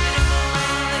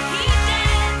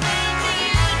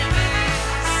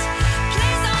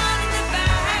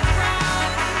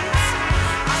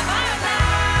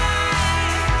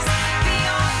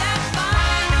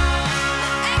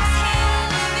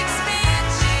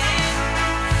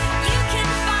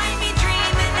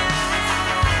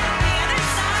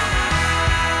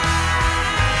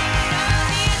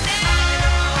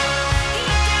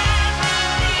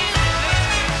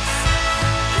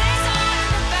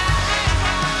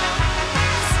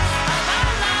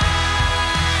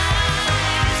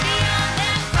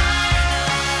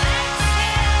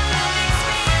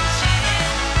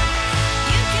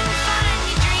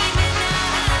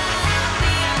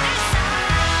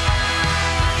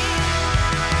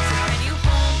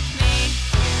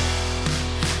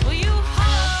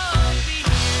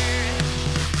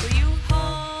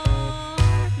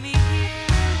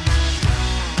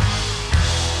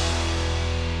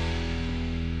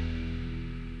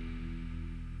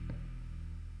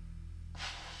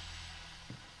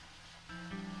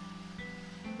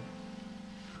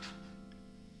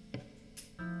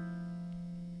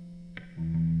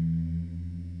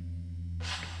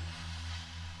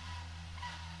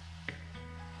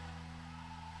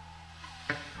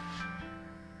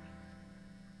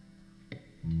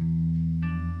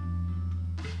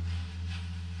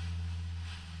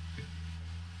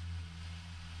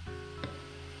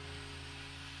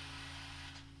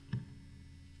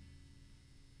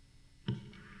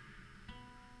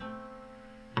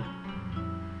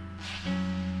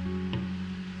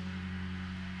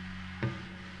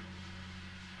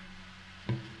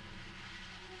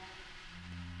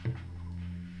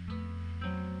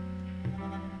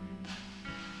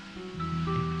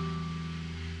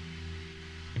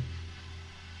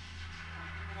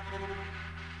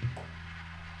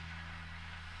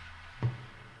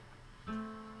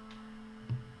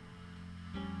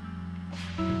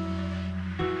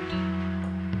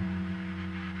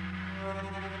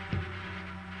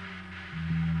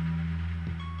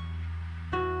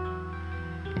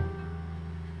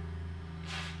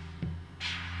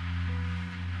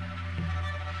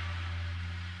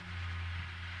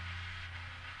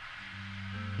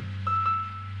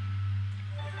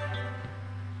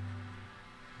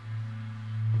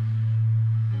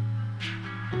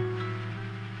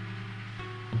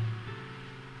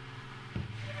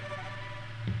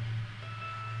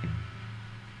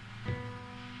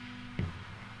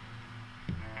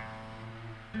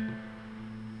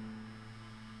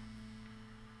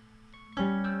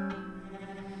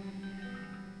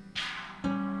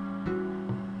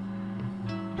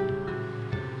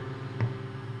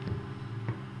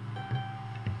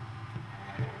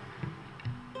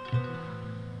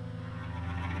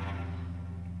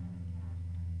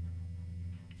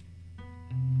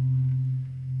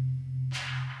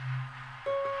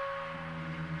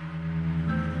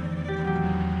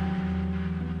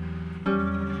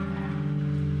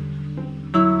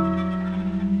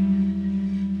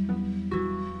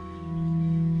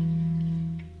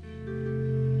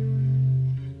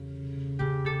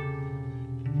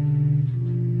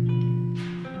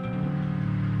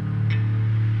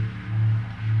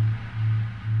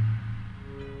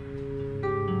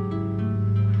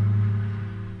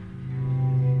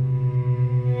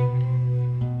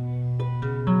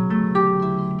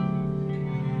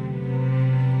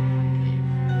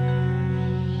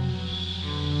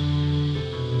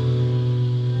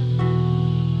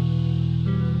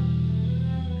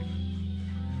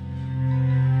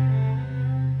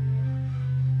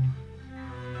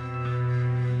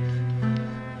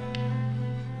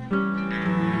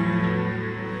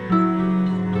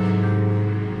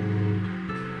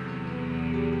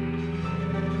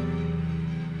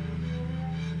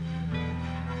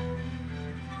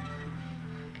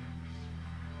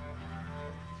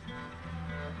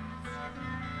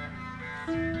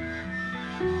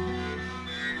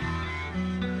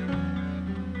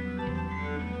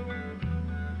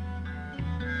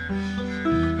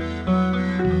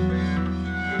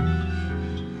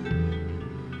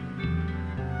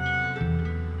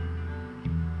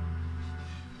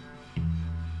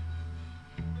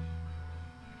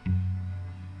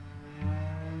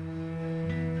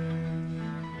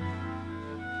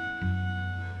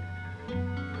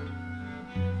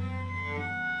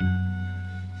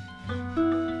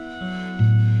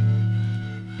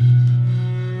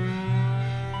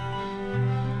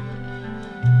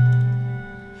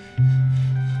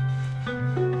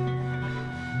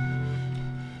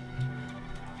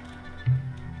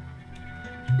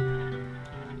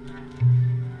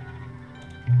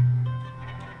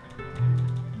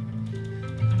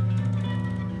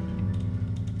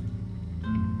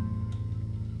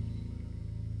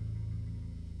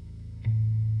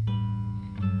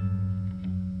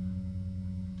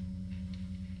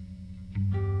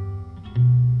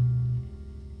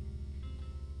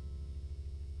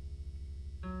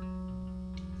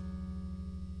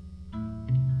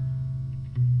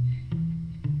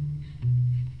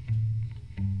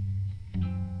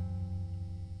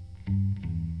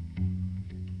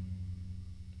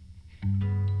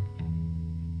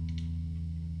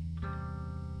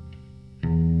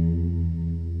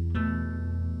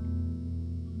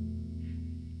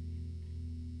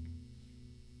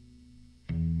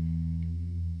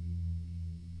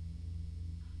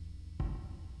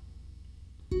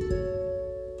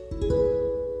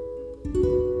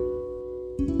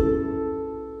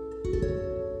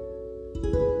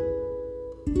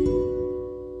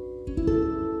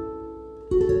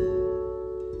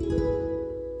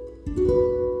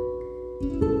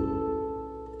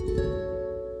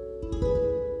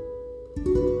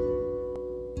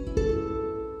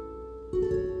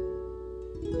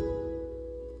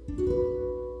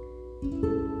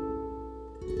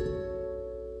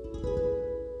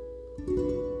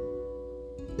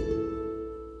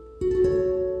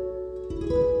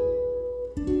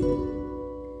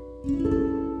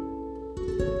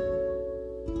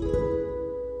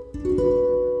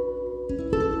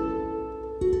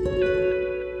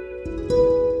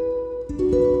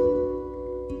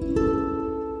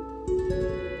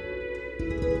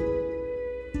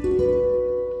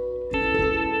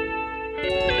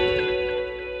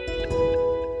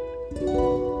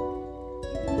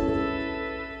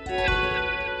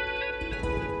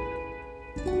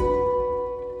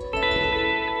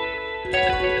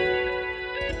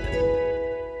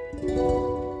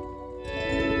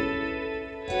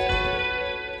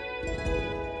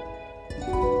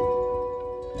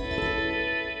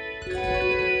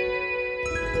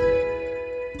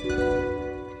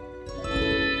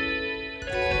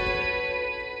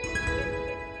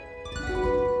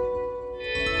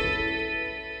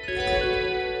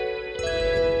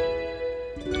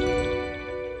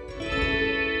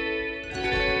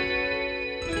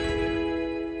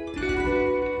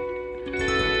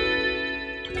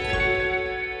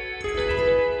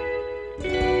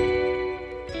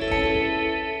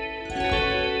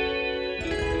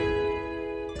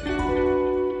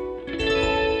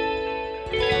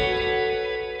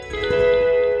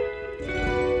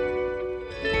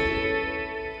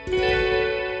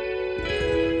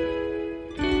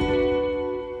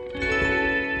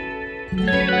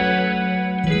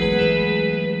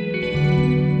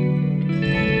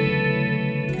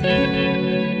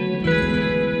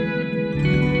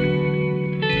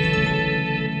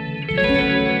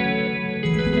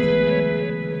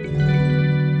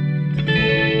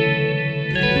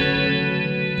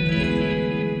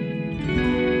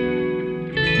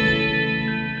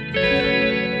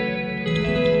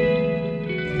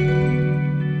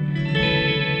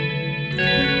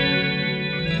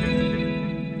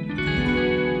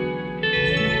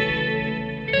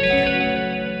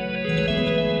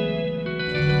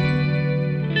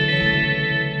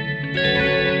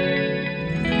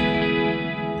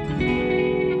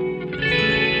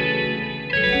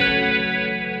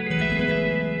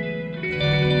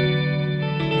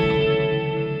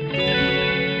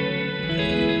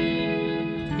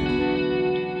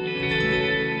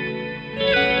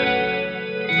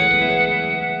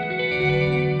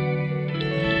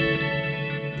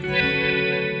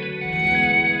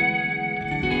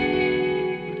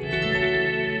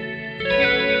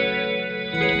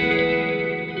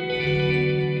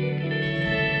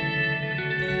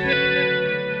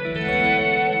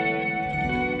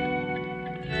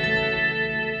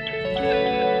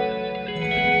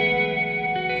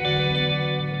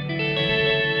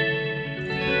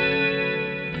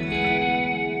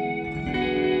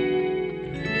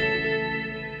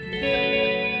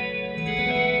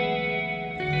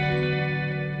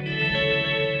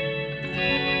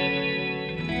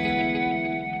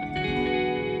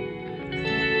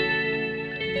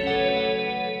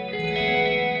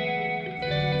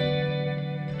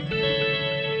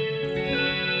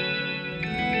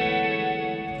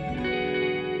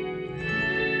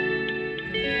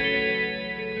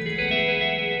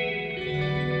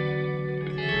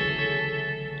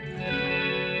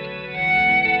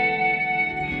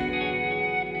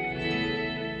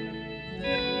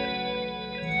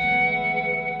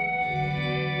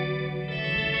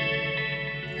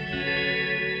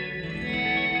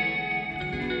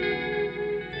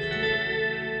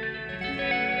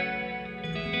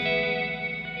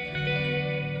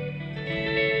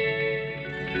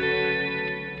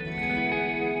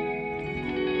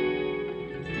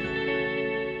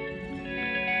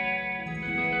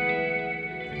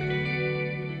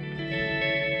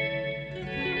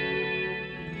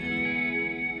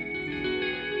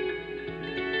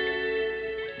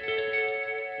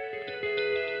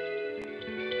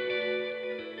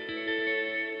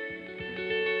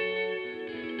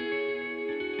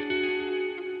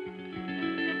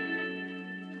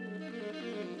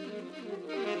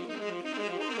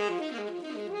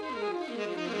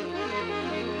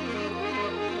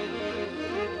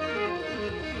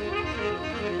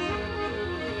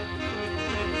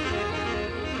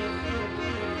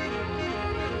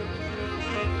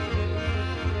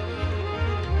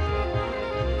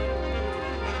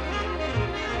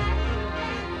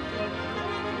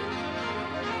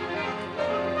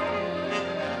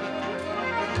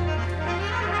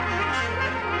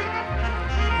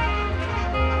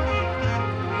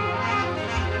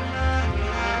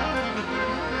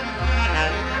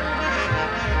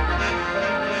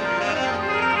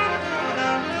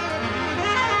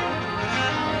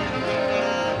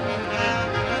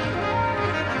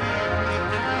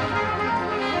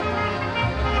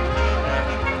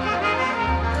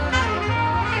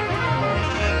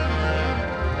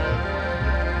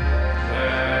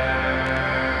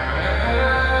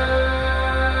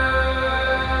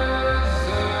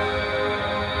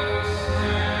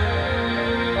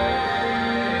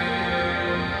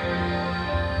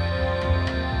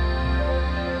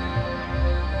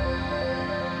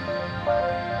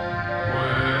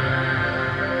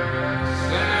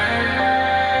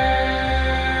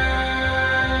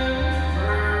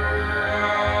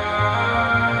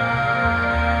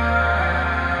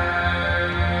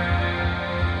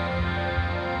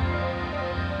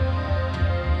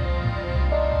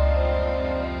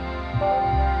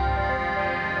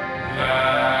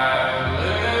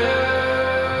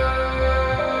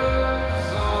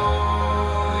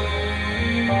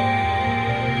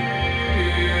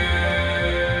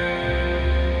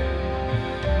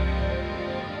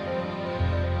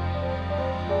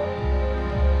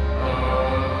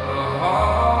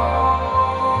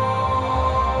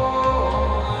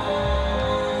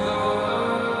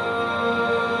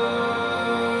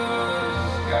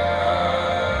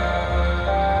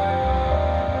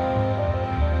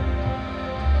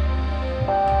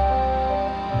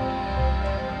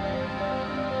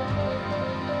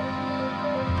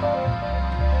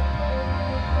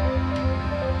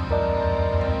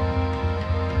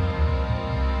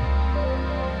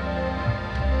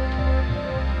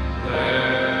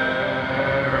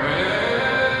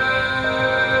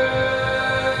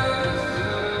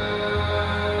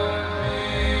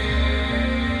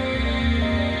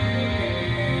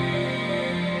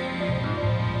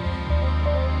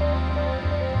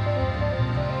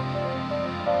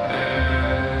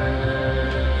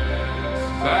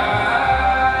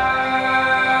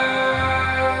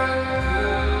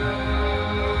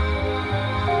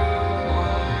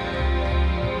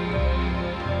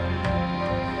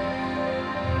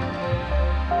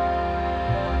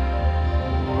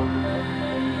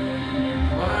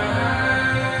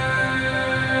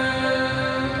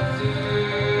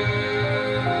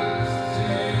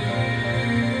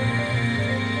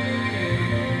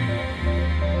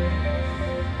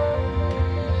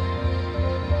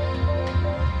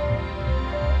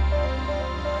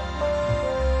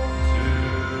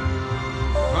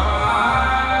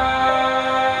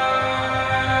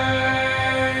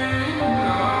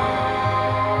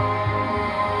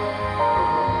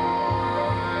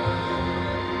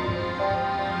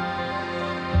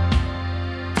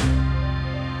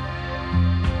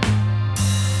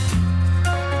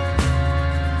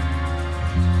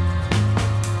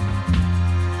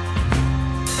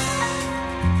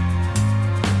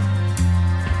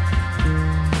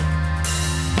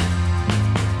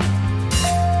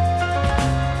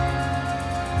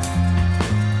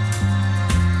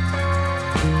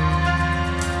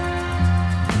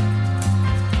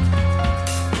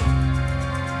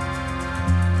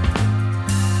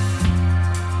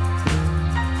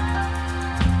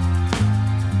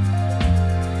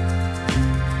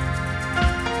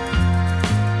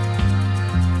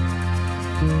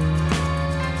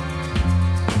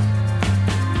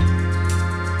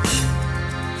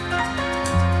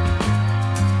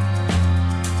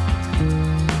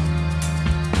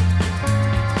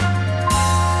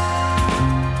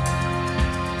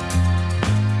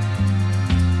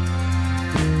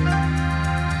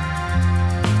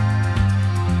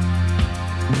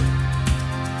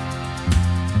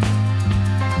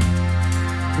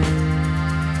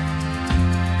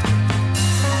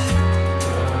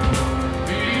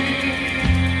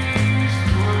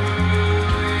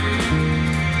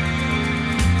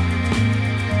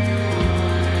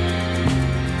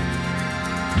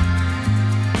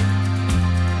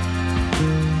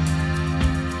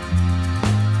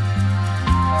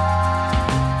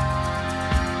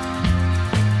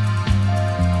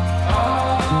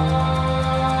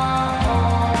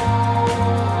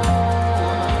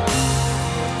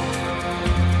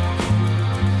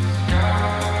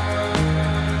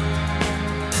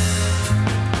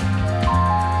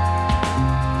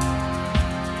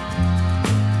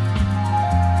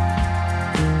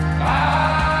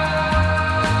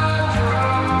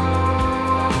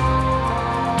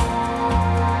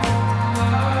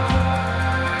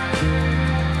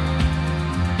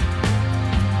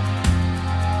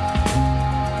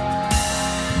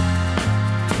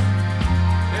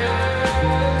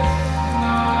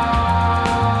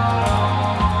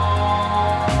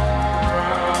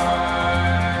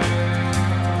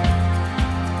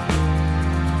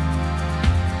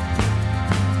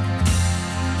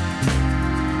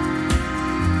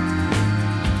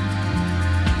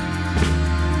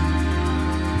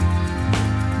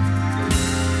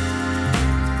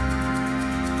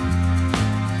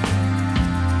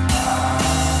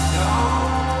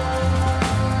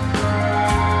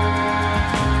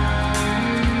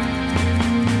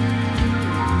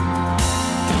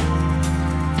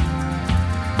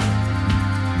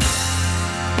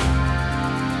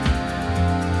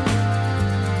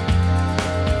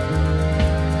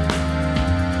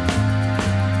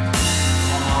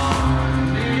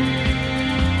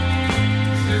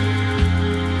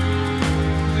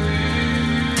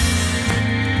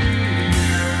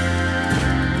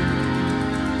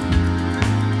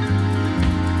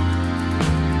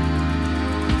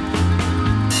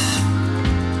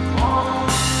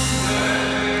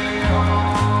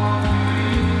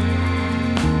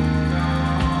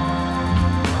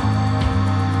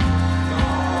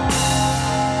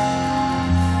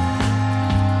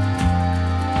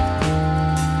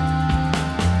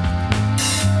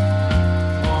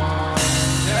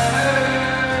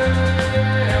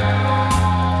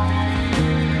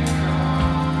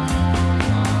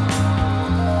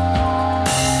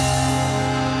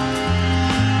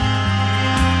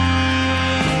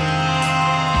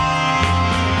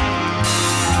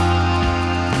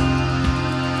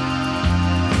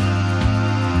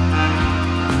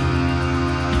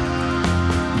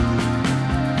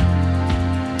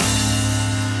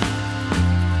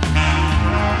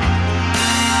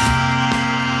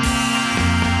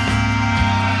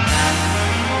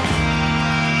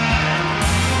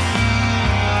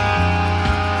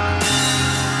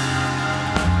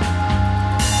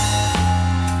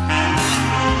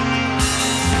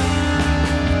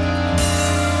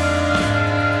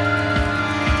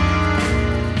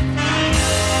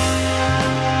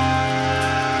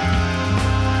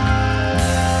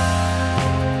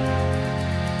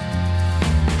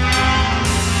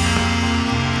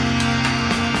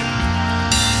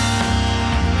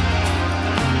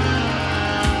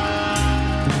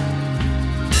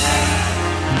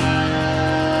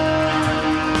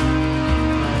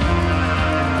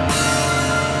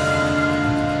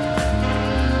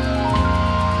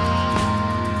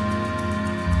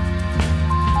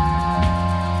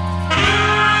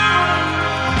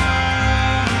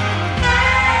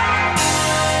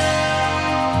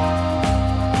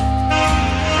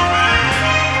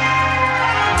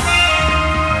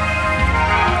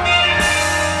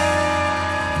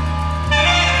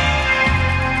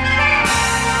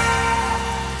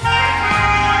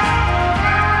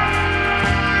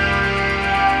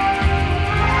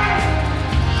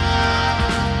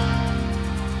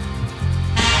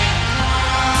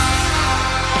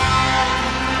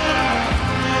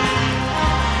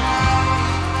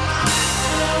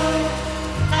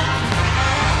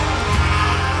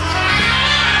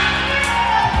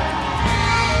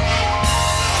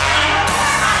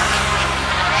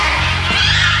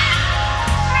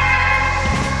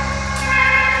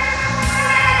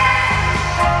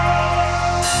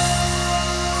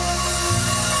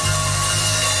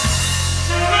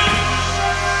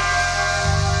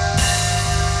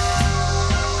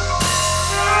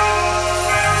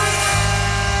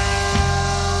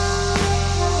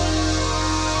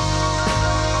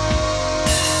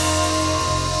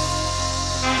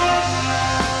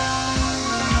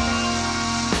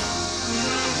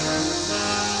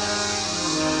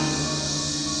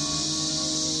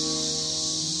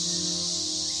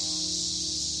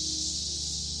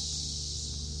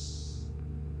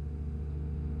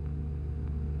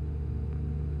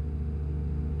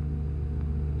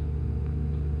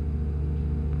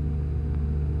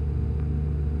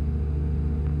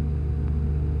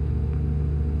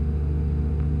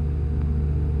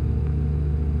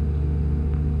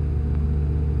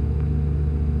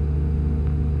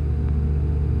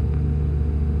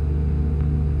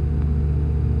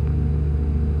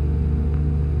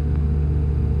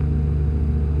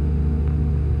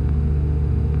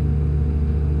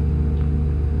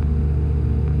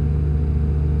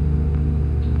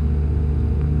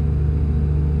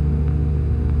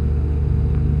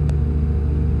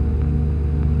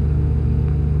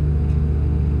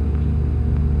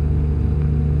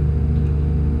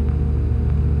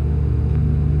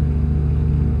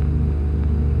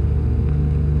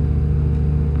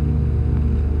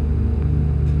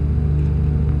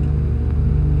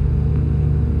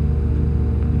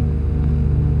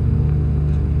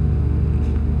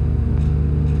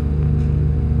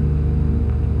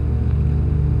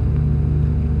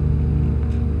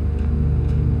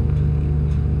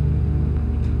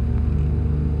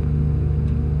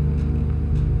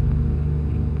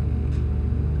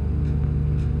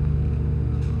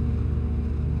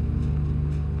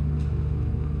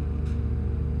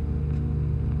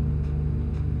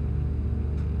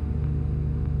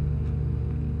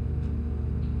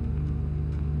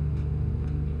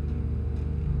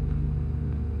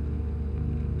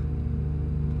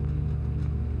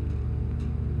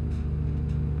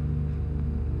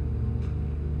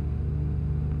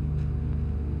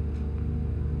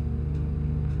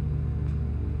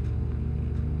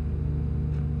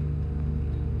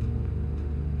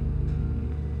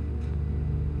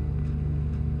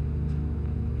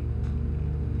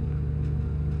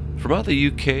From out of the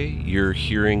UK, you're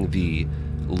hearing the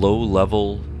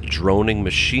low-level, droning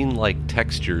machine-like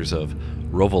textures of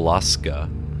Rovolaska,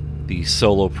 the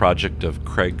solo project of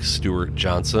Craig Stewart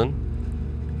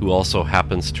Johnson, who also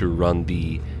happens to run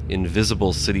the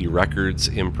Invisible City Records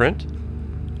imprint.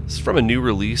 It's from a new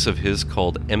release of his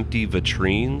called Empty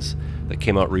Vitrines that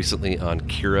came out recently on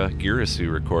Kira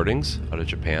Girisu Recordings out of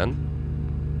Japan.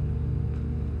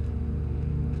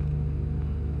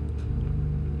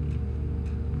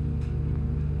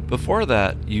 Before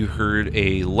that, you heard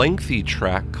a lengthy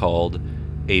track called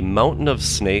A Mountain of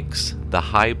Snakes, the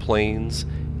High Plains,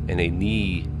 and a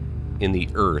Knee in the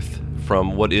Earth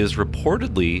from what is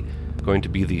reportedly going to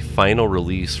be the final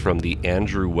release from the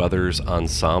Andrew Weathers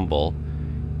Ensemble.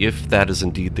 If that is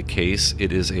indeed the case,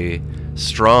 it is a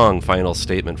strong final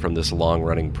statement from this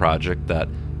long-running project that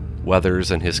Weathers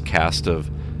and his cast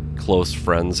of close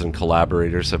friends and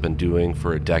collaborators have been doing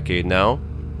for a decade now.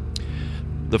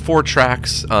 The 4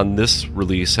 tracks on this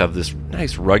release have this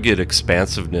nice rugged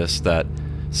expansiveness that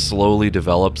slowly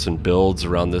develops and builds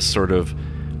around this sort of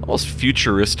almost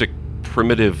futuristic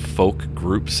primitive folk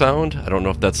group sound. I don't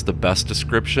know if that's the best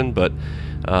description, but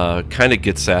kind of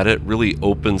gets at it. Really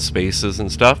open spaces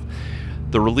and stuff.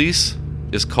 The release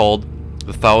is called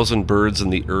The Thousand Birds in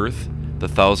the Earth, The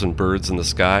Thousand Birds in the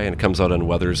Sky, and it comes out on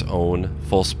Weather's own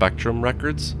Full Spectrum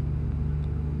Records.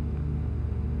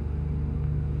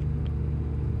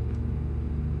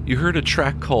 You heard a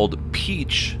track called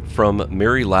Peach from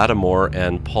Mary Lattimore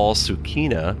and Paul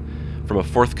Sukina from a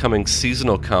forthcoming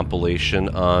seasonal compilation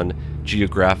on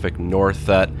Geographic North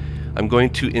that I'm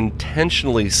going to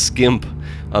intentionally skimp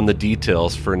on the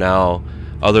details for now,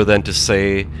 other than to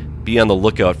say be on the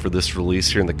lookout for this release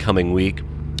here in the coming week.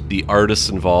 The artists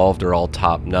involved are all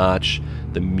top-notch,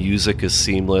 the music is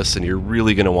seamless, and you're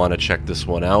really going to want to check this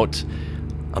one out.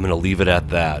 I'm going to leave it at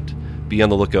that. Be on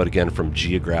the lookout again from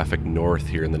Geographic North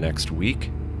here in the next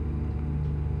week.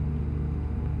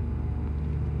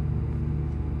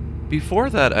 Before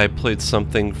that, I played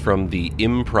something from the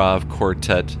improv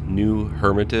quartet New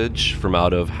Hermitage from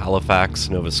out of Halifax,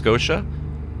 Nova Scotia.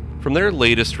 From their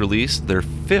latest release, their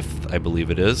 5th, I believe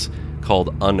it is,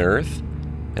 called Unearth.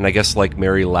 And I guess like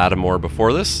Mary Lattimore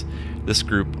before this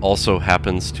group also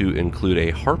happens to include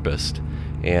a harpist.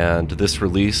 And this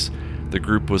release, the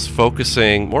group was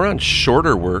focusing more on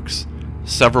shorter works,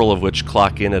 several of which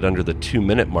clock in at under the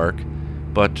 2-minute mark,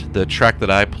 but the track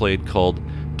that I played called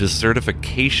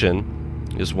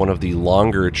Desertification is one of the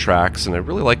longer tracks, and I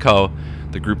really like how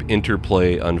the group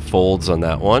interplay unfolds on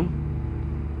that one.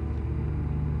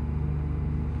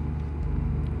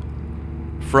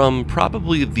 From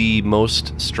probably the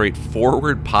most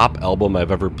straightforward pop album I've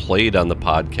ever played on the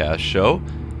podcast show,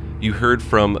 you heard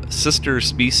from Sister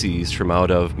Species from out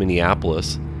of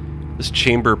Minneapolis. This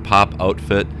chamber pop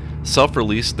outfit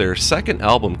self-released their second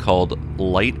album called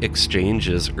Light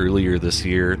Exchanges earlier this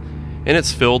year, and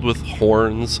it's filled with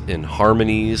horns and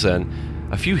harmonies and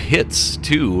a few hits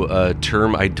too, a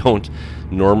term I don't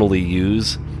normally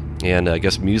use, and I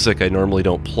guess music I normally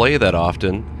don't play that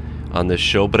often on this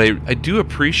show, but I do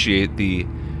appreciate the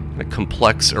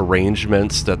complex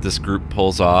arrangements that this group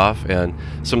pulls off and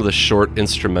some of the short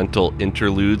instrumental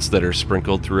interludes that are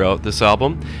sprinkled throughout this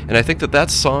album. And I think that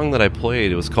song that I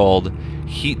played, it was called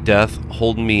Heat Death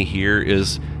Hold Me Here,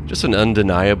 is just an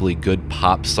undeniably good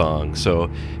pop song.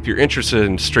 So if you're interested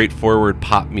in straightforward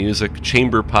pop music,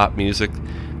 chamber pop music,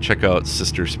 check out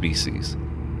Sister Species.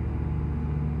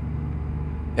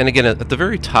 And again, at the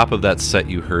very top of that set,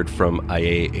 you heard from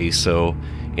Aye Aso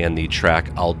and the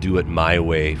track I'll Do It My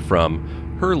Way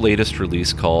from her latest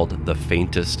release called The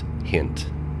Faintest Hint.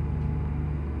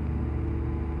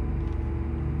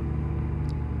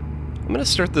 I'm going to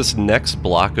start this next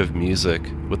block of music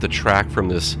with a track from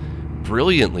this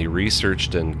brilliantly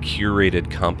researched and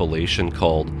curated compilation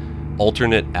called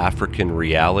Alternate African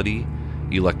Reality,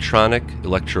 Electronic,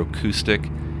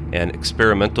 Electroacoustic, and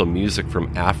Experimental Music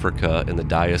from Africa and the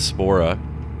Diaspora.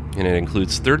 And it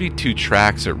includes 32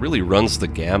 tracks. It really runs the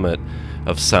gamut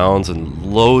of sounds and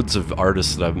loads of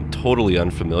artists that I'm totally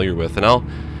unfamiliar with. And I'll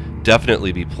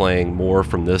definitely be playing more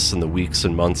from this in the weeks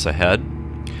and months ahead.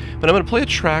 But I'm going to play a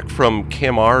track from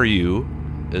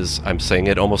Kamaru, as I'm saying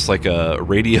it almost like a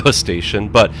radio station,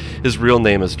 but his real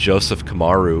name is Joseph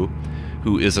Kamaru,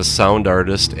 who is a sound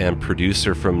artist and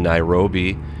producer from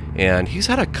Nairobi. And he's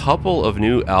had a couple of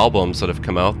new albums that have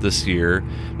come out this year,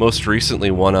 most recently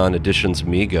one on Editions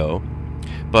Migo.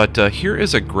 But here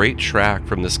is a great track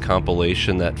from this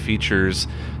compilation that features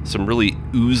some really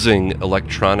oozing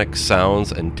electronic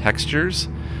sounds and textures.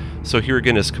 So here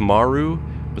again is Kamaru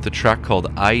with a track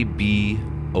called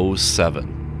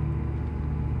IB07.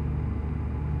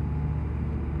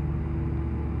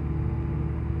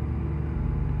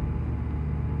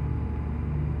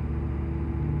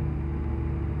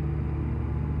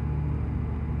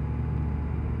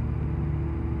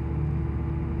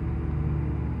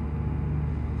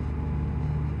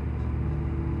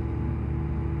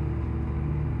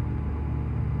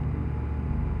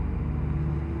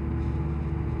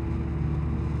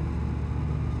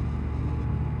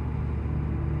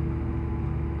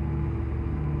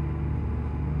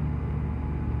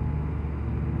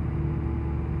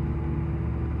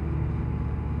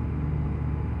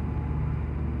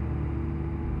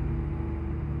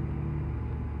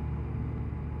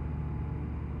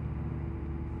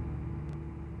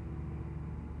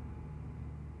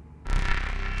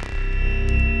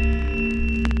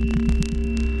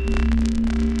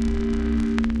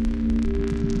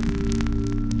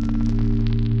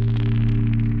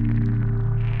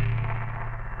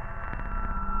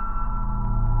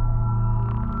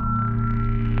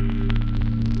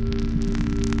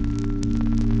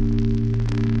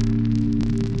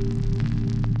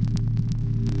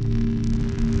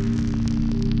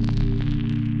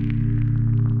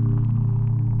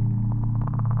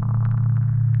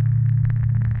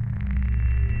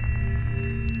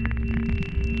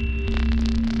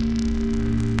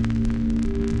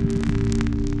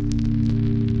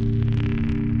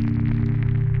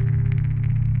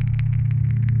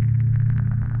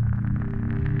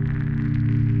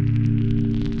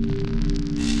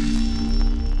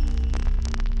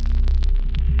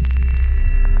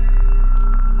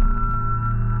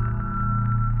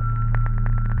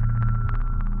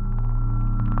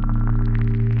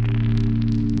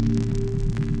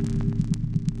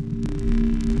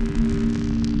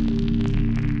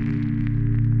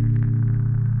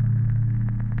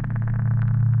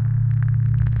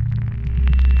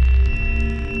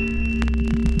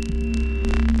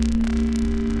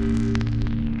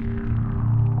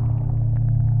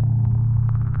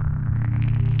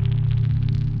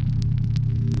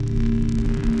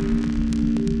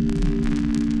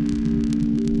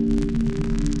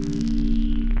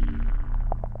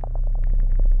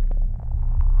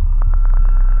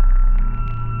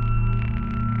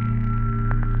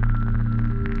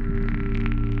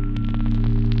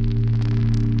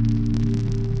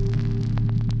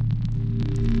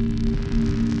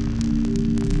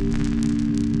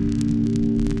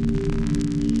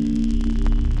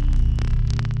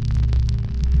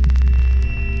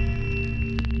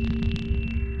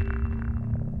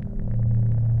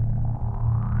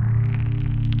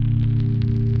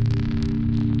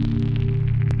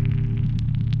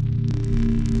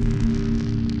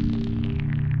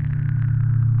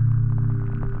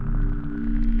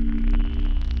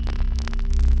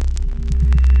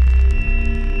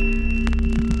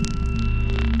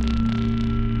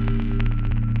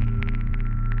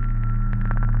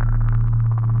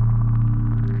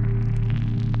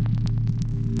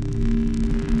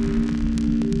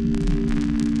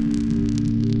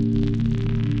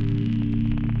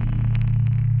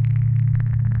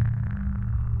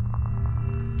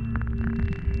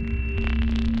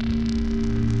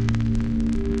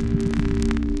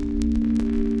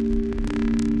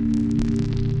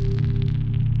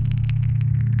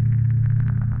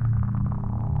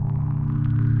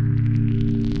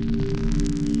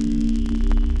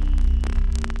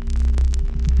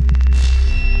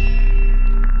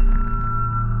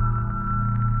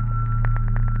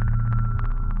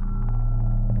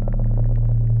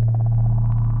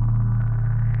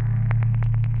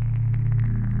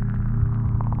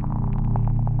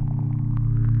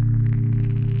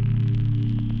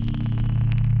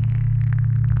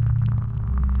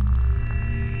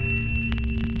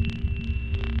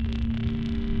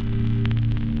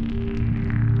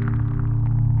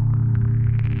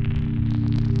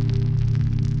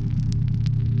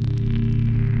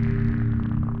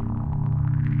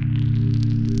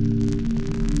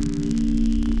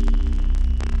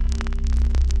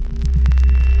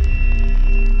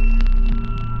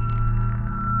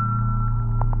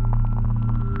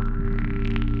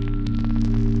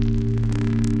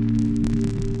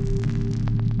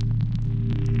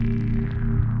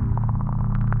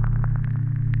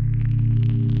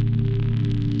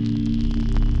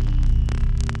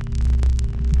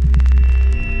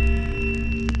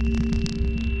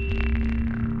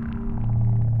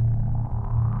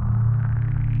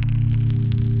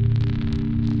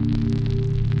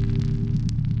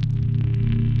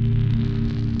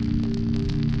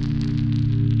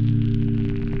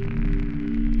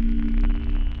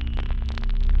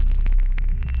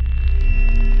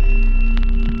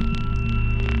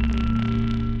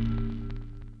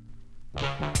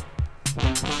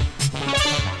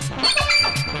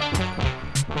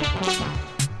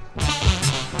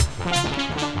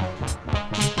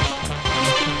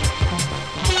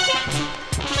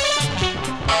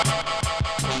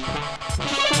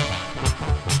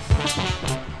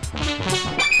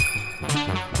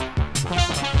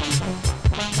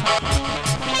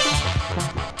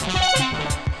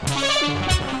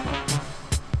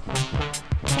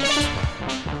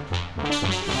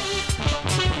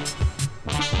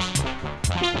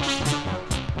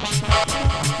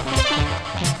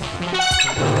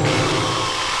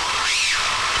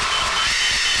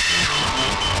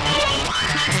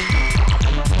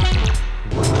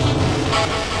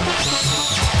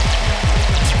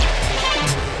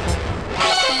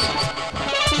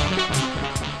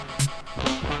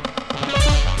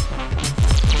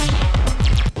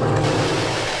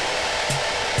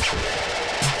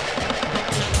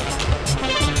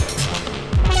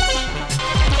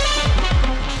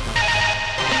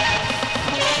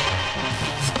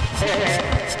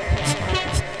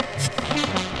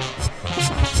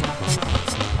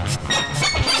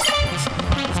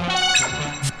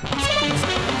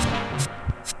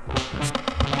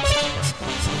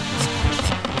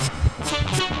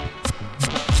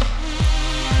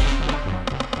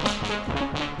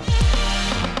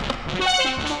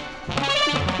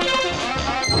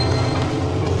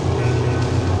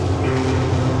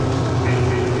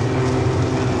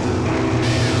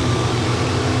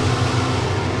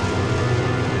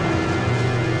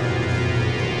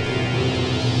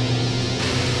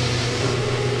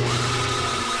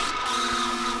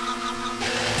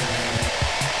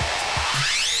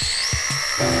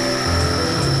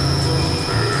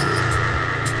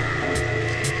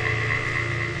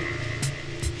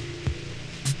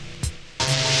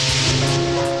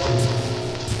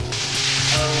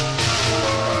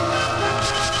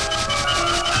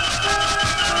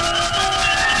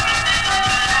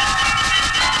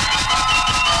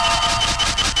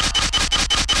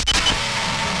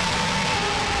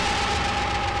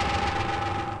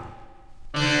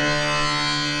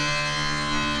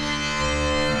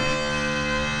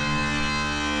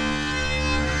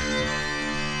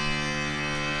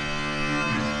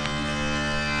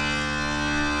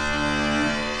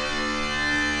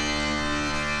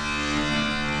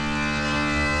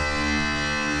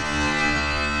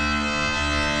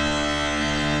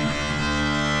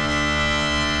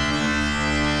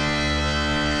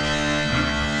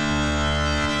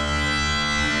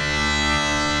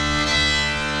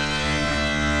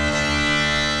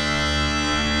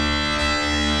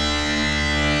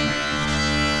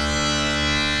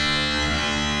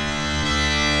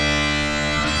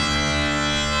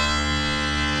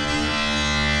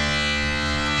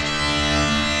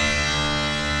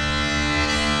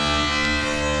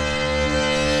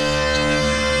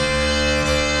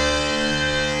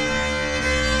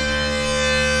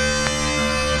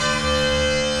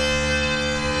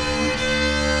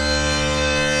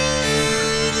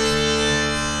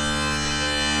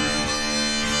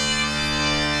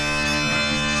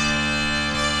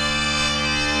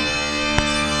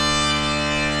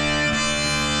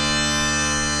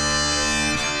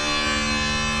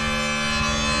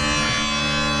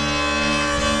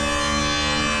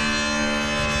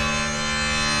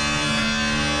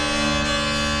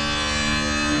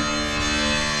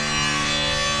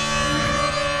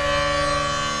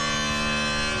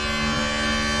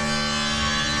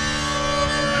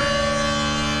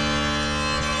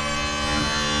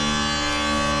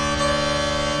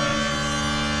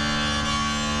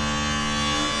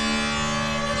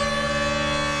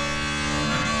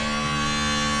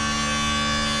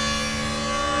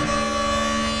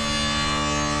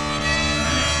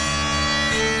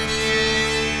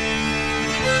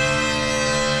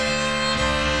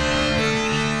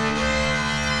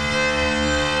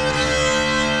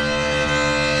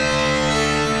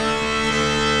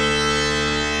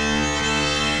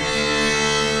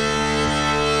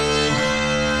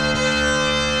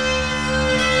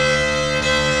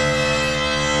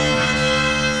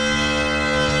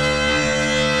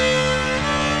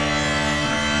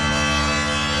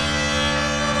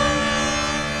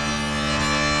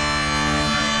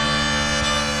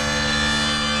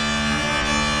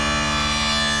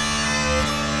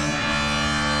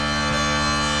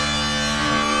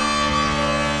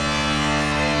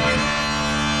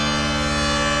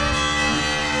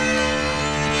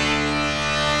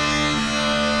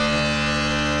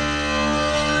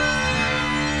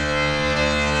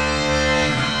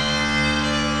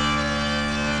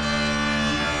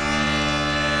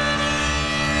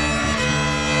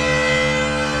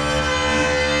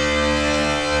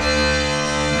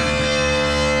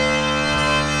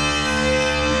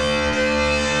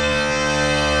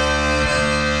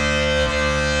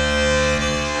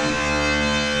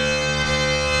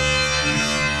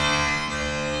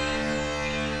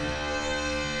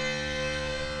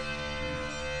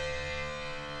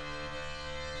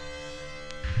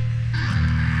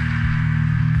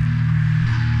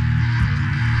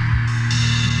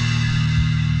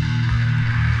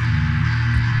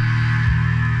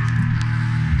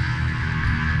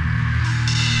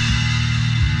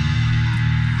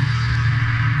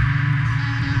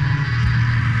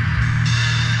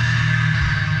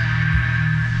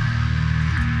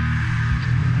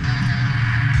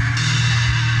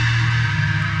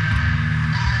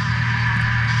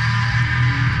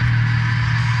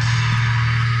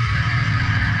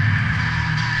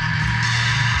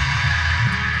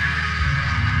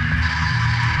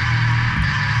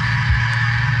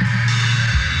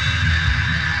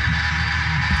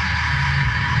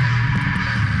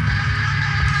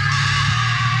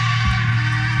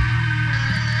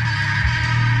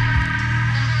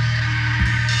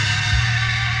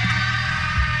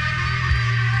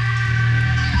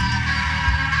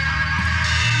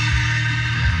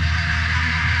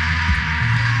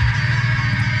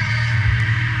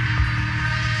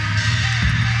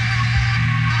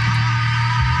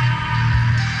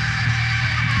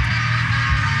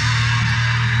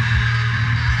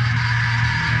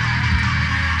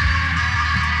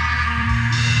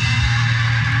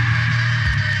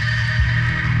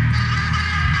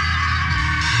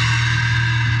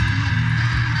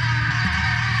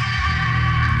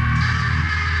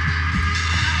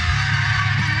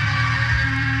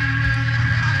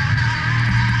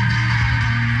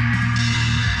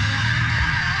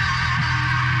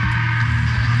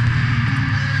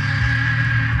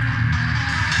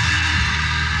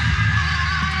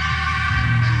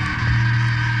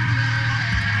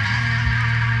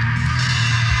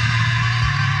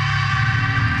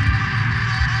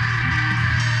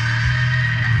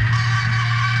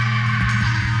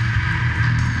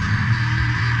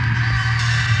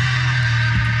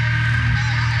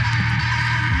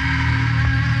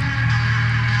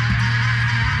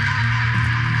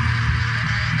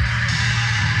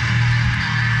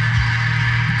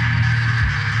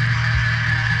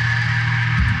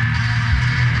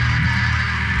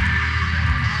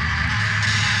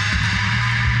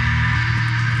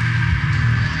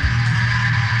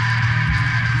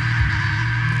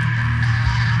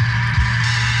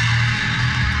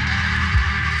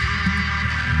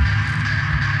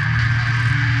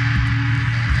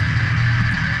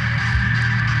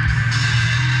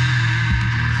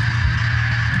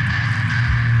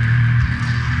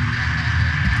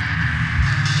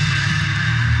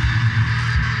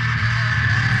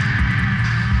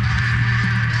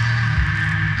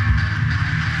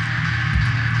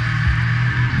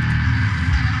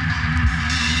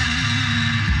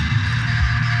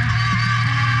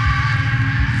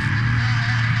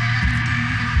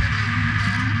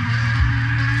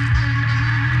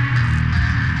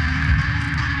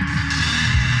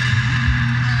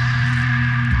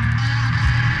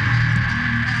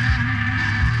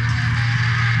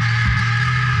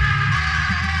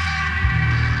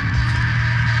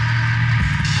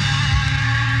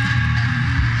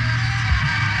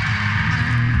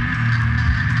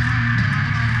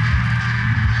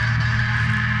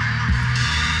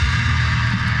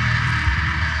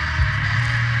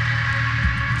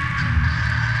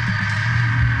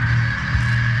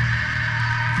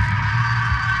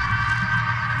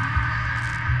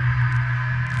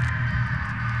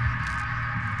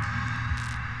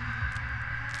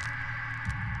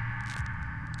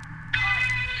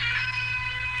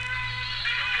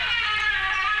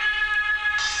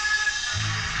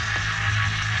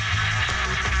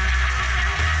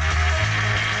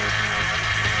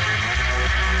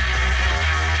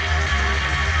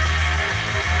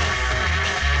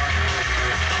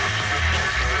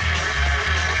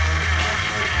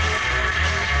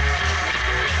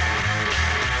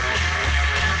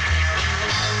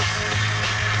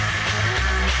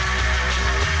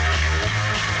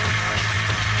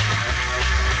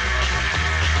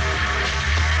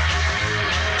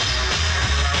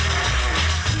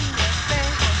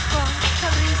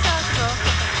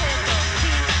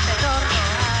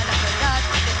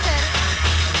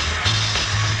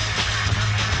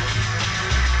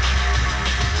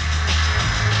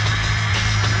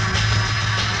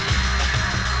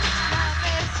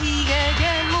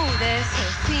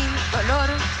 olor,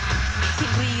 sin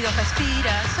ruido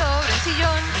respira sobre el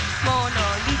sillón,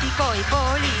 monolítico y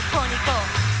polifónico.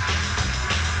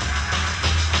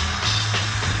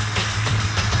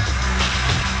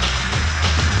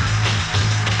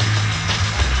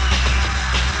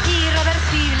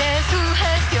 Irreversible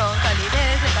sugestión,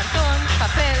 calidez de cartón,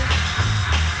 papel.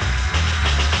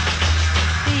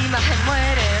 Imagen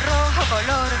muere, rojo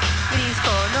color, gris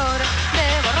color de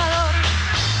borrador.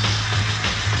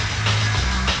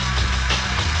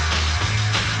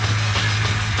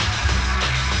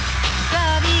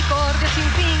 Clavicordio sin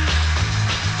fin.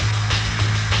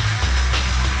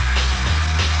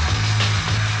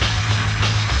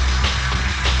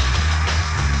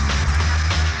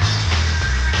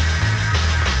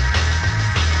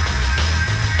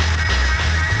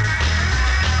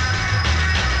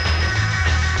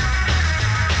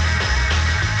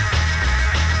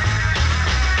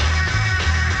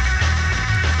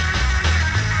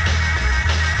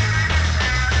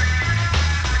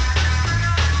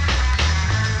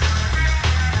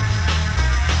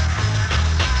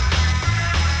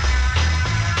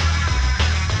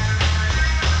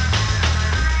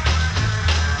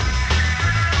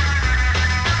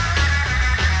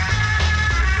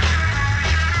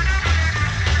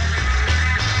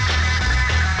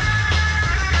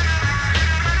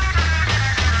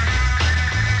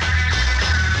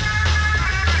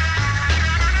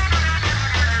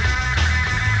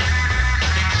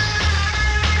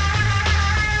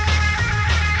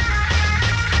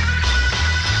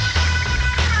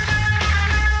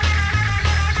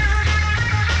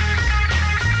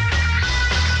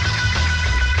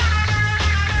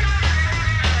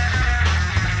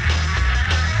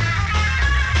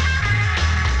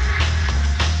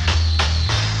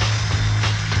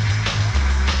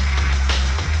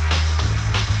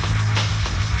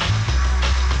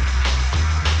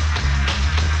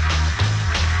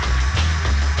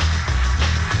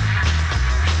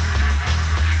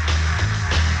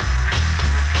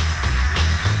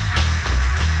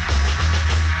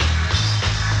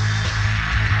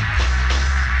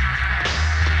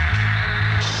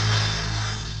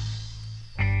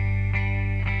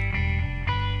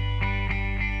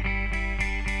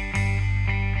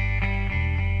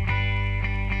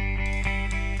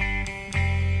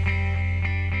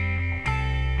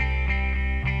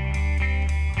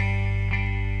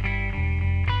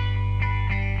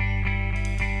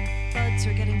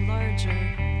 Are getting larger.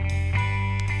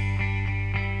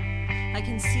 I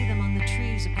can see them on the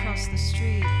trees across the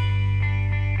street.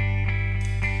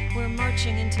 We're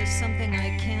marching into something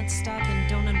I can't stop and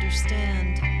don't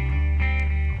understand.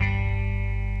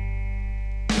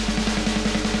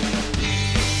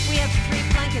 We have 3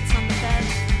 blankets on the bed.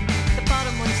 The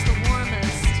bottom one's the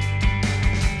warmest.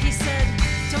 He said,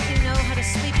 "Don't you know how to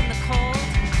sleep in the cold?"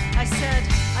 I said,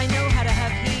 "I know how to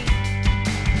have heat."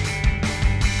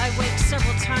 I wake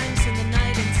several times in the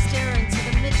night and stare into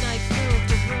the midnight blue of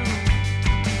the room.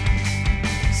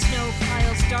 Snow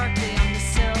piles darkly on the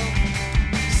sill.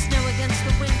 Snow against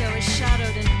the window is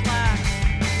shadowed in black.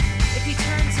 If he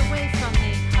turns away from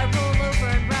me, I roll over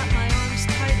and wrap my arms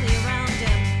tightly around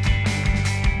him.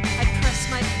 I press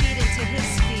my feet into his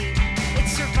feet.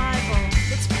 It's survival.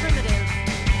 It's primitive.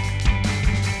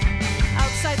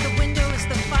 Outside the window is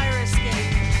the fire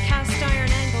escape, cast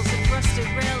iron angles and rusted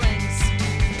railings.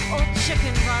 Old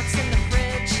chicken rots in the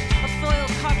fridge. A foil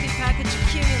coffee package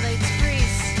accumulates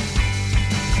grease.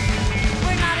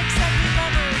 We're not exactly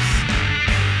lovers,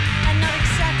 and not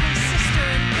exactly sister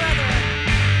and brother,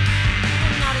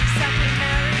 and not exactly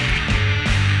married,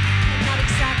 and not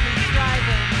exactly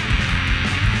thriving.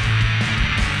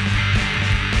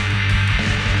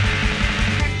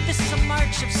 This is a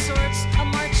march of sorts, a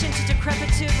march into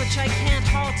decrepitude which I can't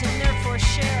halt and therefore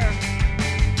share.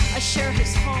 I share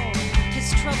his home,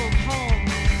 his troubled home.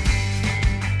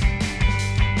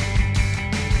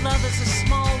 Love is a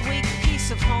small, weak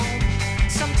piece of home.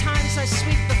 Sometimes I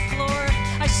sweep the floor.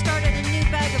 I started a new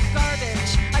bag of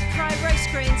garbage. I pry rice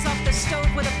grains off the stove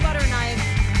with a butter knife.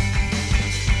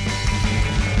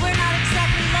 We're not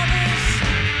exactly lovers,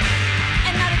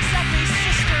 and not exactly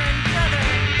sister and brother,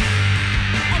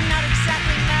 and not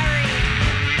exactly married,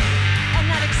 and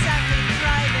not exactly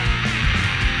thriving.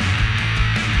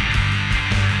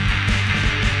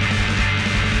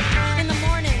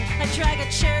 Drag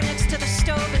a chair next to the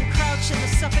stove and crouch in the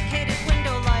suffocated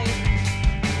window light.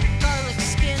 Garlic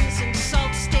skins and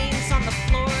salt stains on the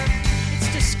floor. It's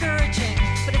discouraging,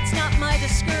 but it's not my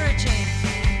discouraging.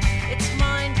 It's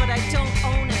mine, but I don't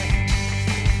own it.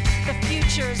 The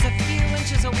future is a few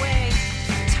inches away.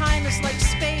 Time is like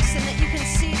space in that you can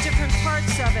see different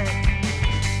parts of it.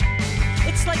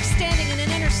 It's like standing in an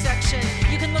intersection intersection.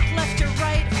 You can look left or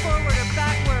right, forward or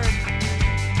backward.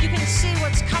 You can see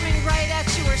what's coming right at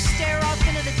you or stare off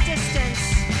into the distance.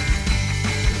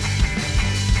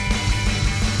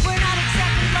 We're not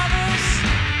exactly lovers,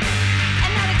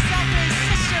 and not exactly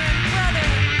sister and brother,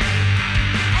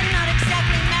 and not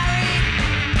exactly married,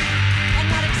 and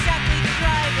not exactly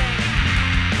thriving.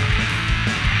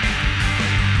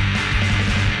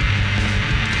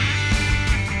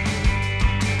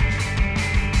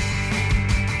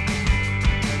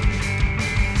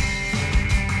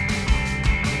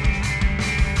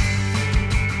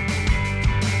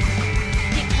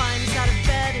 He climbs out of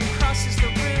bed and crosses the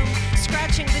room,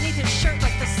 scratching beneath his shirt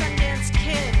like the Sundance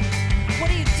Kid. What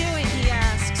are you doing, he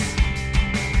asks.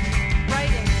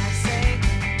 Writing, I say.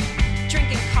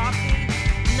 Drinking coffee,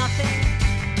 nothing.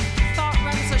 Thought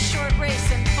runs a short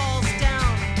race and falls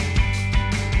down.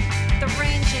 The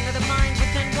ranging of the mind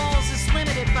within walls is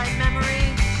limited by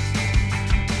memory.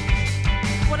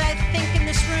 What I think in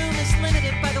this room is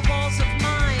limited by the walls of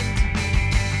mind.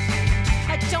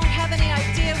 I don't have any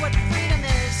idea what freedom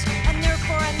is, and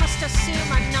therefore I must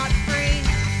assume I'm not free.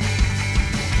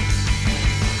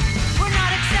 We're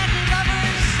not exactly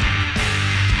lovers,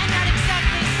 and not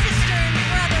exactly sister and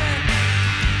brother,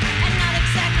 and not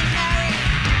exactly married,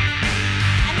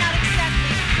 and not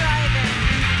exactly thriving.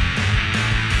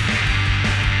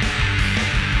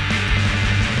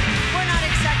 We're not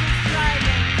exactly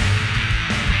thriving.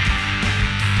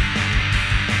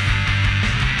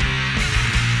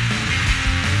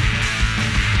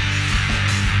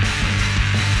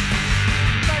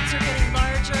 Buds are getting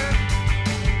larger.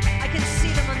 I can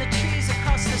see them on the trees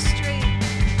across the street.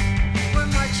 We're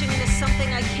marching into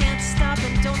something I can't stop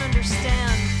and don't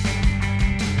understand.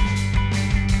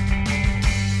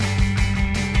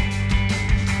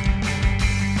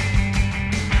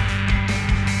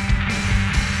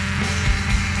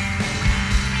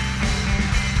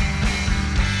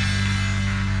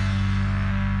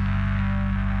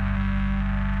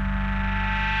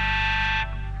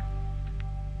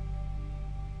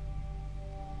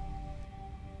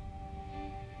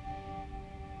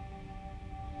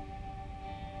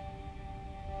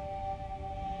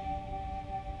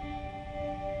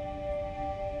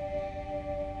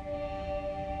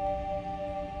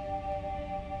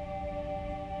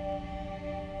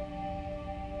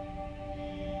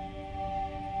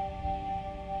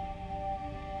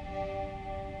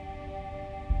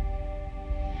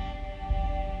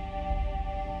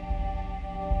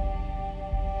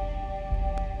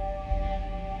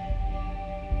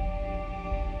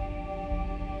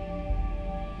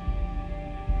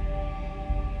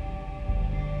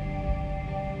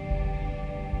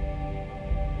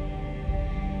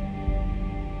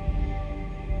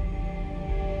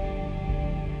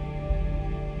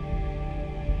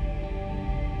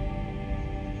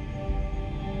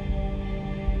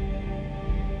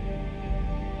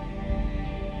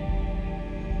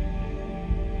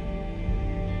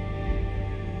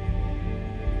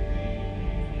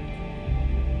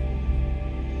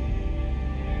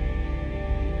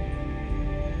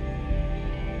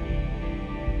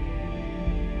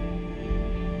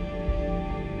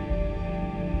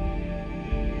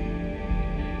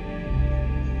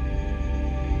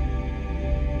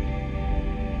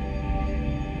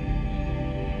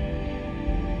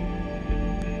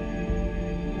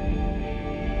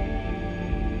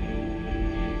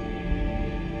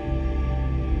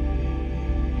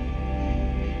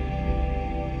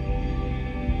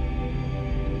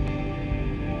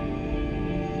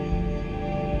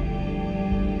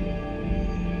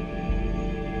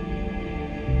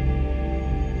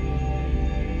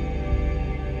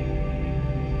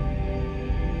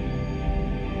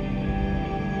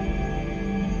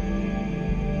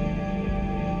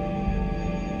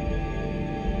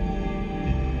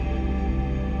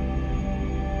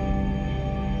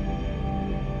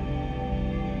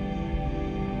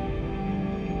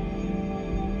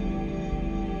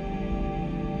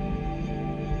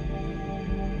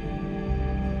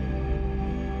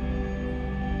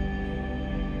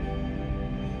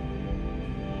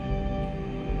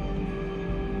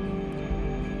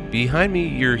 Behind me,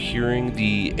 you're hearing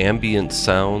the ambient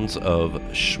sounds of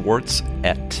Schwartz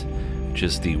Et, which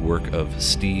is the work of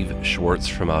Steve Schwartz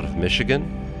from out of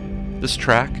Michigan. This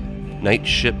track, Night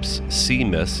Ship's Sea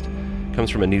Mist, comes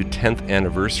from a new 10th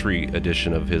anniversary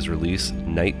edition of his release,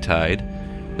 Night Tide,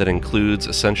 that includes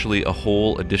essentially a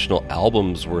whole additional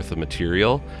album's worth of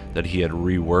material that he had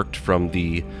reworked from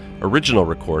the original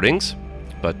recordings,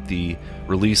 but the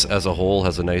release as a whole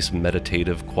has a nice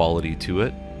meditative quality to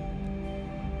it.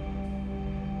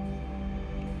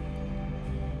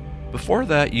 Before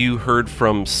that, you heard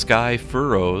from Sky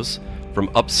Furrows from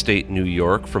upstate New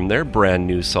York from their brand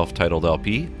new self-titled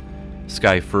LP.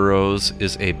 Sky Furrows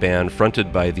is a band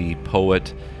fronted by the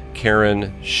poet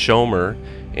Karen Schomer,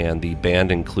 and the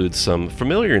band includes some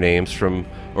familiar names from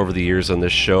over the years on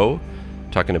this show.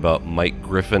 Talking about Mike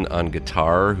Griffin on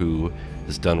guitar, who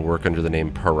has done work under the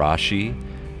name Parashi,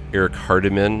 Eric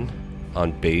Hardiman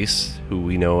on bass, who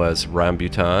we know as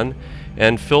Rambutan,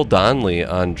 and Phil Donnelly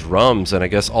on drums. And I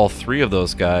guess all three of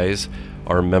those guys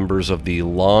are members of the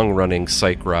long-running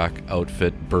psych rock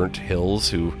outfit Burnt Hills,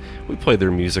 who we played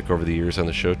their music over the years on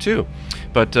the show too.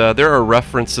 But there are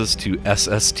references to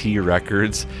SST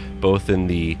Records, both in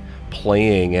the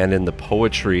playing and in the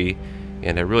poetry,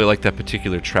 and I really like that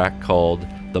particular track called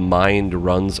The Mind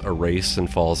Runs a Race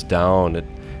and Falls Down. It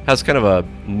has kind of a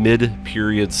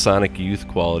mid-period Sonic Youth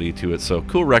quality to it, so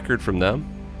cool record from them.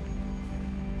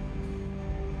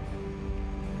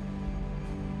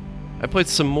 I played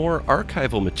some more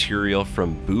archival material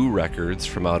from Boo Records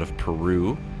from out of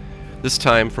Peru, this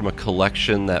time from a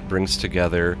collection that brings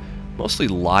together mostly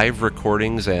live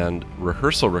recordings and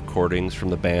rehearsal recordings from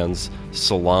the bands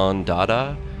Salon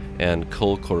Dada and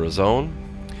Cul Corazon,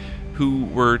 who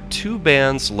were two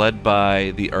bands led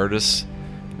by the artists,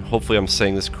 hopefully I'm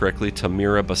saying this correctly,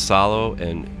 Tamira Basalo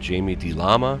and Jamie Di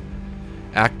Lama,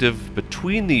 active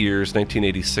between the years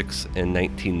 1986 and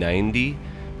 1990.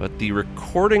 But the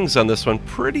recordings on this one,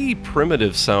 pretty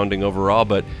primitive sounding overall,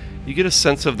 but you get a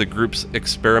sense of the group's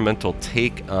experimental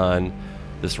take on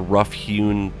this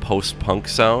rough-hewn post-punk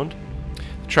sound.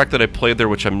 The track that I played there,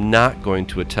 which I'm not going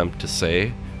to attempt to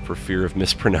say for fear of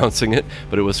mispronouncing it,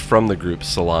 but it was from the group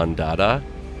Salon Dada.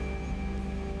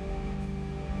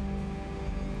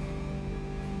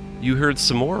 You heard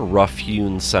some more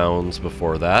rough-hewn sounds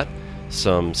before that,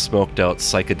 some smoked-out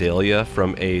psychedelia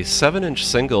from a 7-inch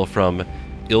single from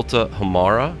Ilta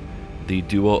Hamara, the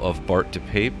duo of Bart de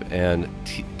Pape and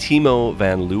Timo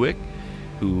van Leeuwen,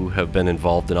 who have been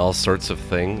involved in all sorts of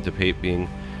things, de Pape being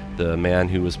the man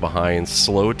who was behind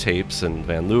Slow Tapes, and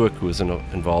Van Leeuwen, who was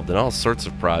involved in all sorts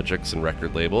of projects and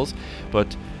record labels.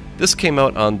 But this came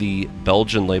out on the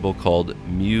Belgian label called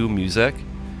Mew Music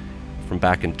from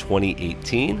back in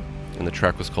 2018, and the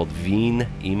track was called Veen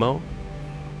Emo.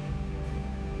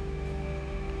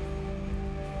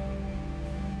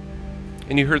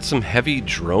 And you heard some heavy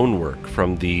drone work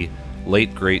from the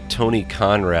late great Tony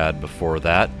Conrad before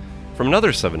that, from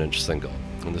another 7-inch single.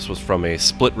 And this was from a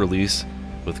split release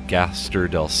with Gaster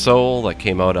del Sol that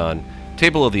came out on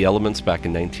Table of the Elements back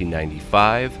in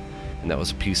 1995, and that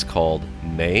was a piece called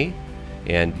May.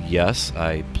 And yes,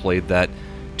 I played that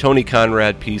Tony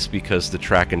Conrad piece because the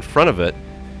track in front of it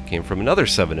came from another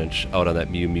 7-inch out on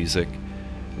that Mew Music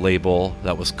label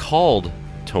that was called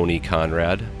Tony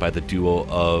Conrad by the duo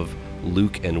of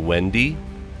Luke and Wendy,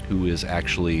 who is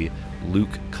actually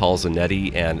Luke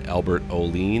Calzanetti and Albert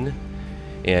O'Lean.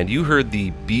 And you heard the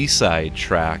B-side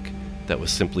track that was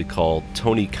simply called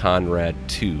Tony Conrad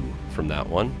 2 from that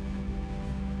one.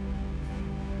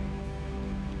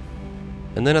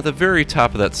 And then at the very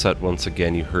top of that set, once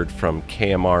again, you heard from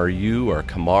KMRU or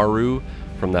Kamaru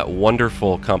from that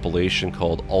wonderful compilation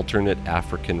called Alternate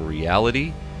African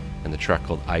Reality, and the track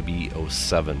called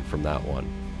IB07 from that one.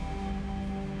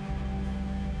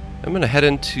 I'm going to head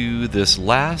into this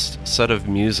last set of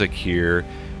music here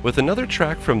with another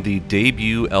track from the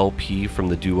debut LP from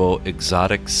the duo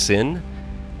Exotic Sin.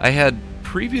 I had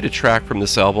previewed a track from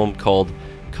this album called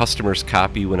Customer's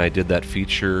Copy when I did that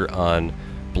feature on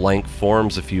Blank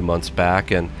Forms a few months back,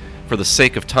 and for the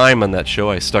sake of time on that show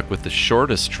I stuck with the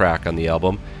shortest track on the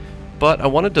album, but I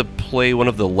wanted to play one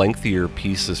of the lengthier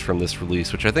pieces from this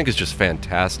release, which I think is just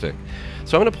fantastic.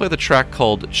 So I'm going to play the track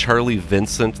called Charlie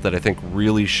Vincent that I think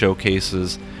really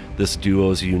showcases this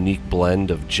duo's unique blend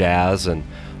of jazz and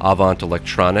avant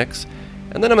electronics.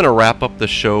 And then I'm going to wrap up the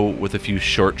show with a few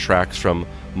short tracks from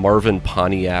Marvin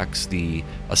Pontiac's The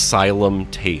Asylum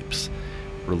Tapes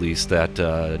release that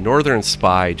Northern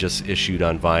Spy just issued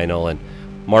on vinyl, and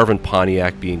Marvin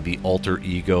Pontiac being the alter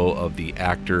ego of the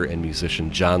actor and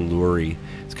musician John Lurie.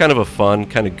 It's kind of a fun,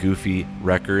 kind of goofy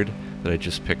record that I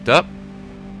just picked up.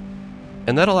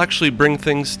 And that'll actually bring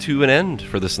things to an end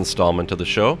for this installment of the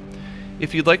show.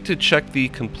 If you'd like to check the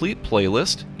complete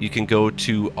playlist, you can go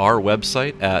to our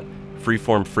website at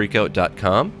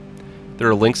freeformfreakout.com. There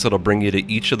are links that'll bring you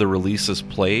to each of the releases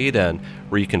played and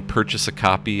where you can purchase a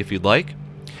copy if you'd like.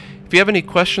 If you have any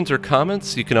questions or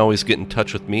comments, you can always get in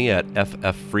touch with me at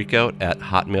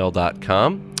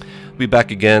fffreakout@hotmail.com. I'll be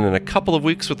back again in a couple of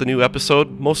weeks with a new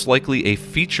episode, most likely a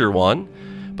feature one.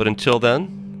 But until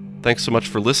then, thanks so much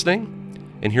for listening.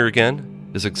 And here again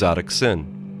is Exotic Sin.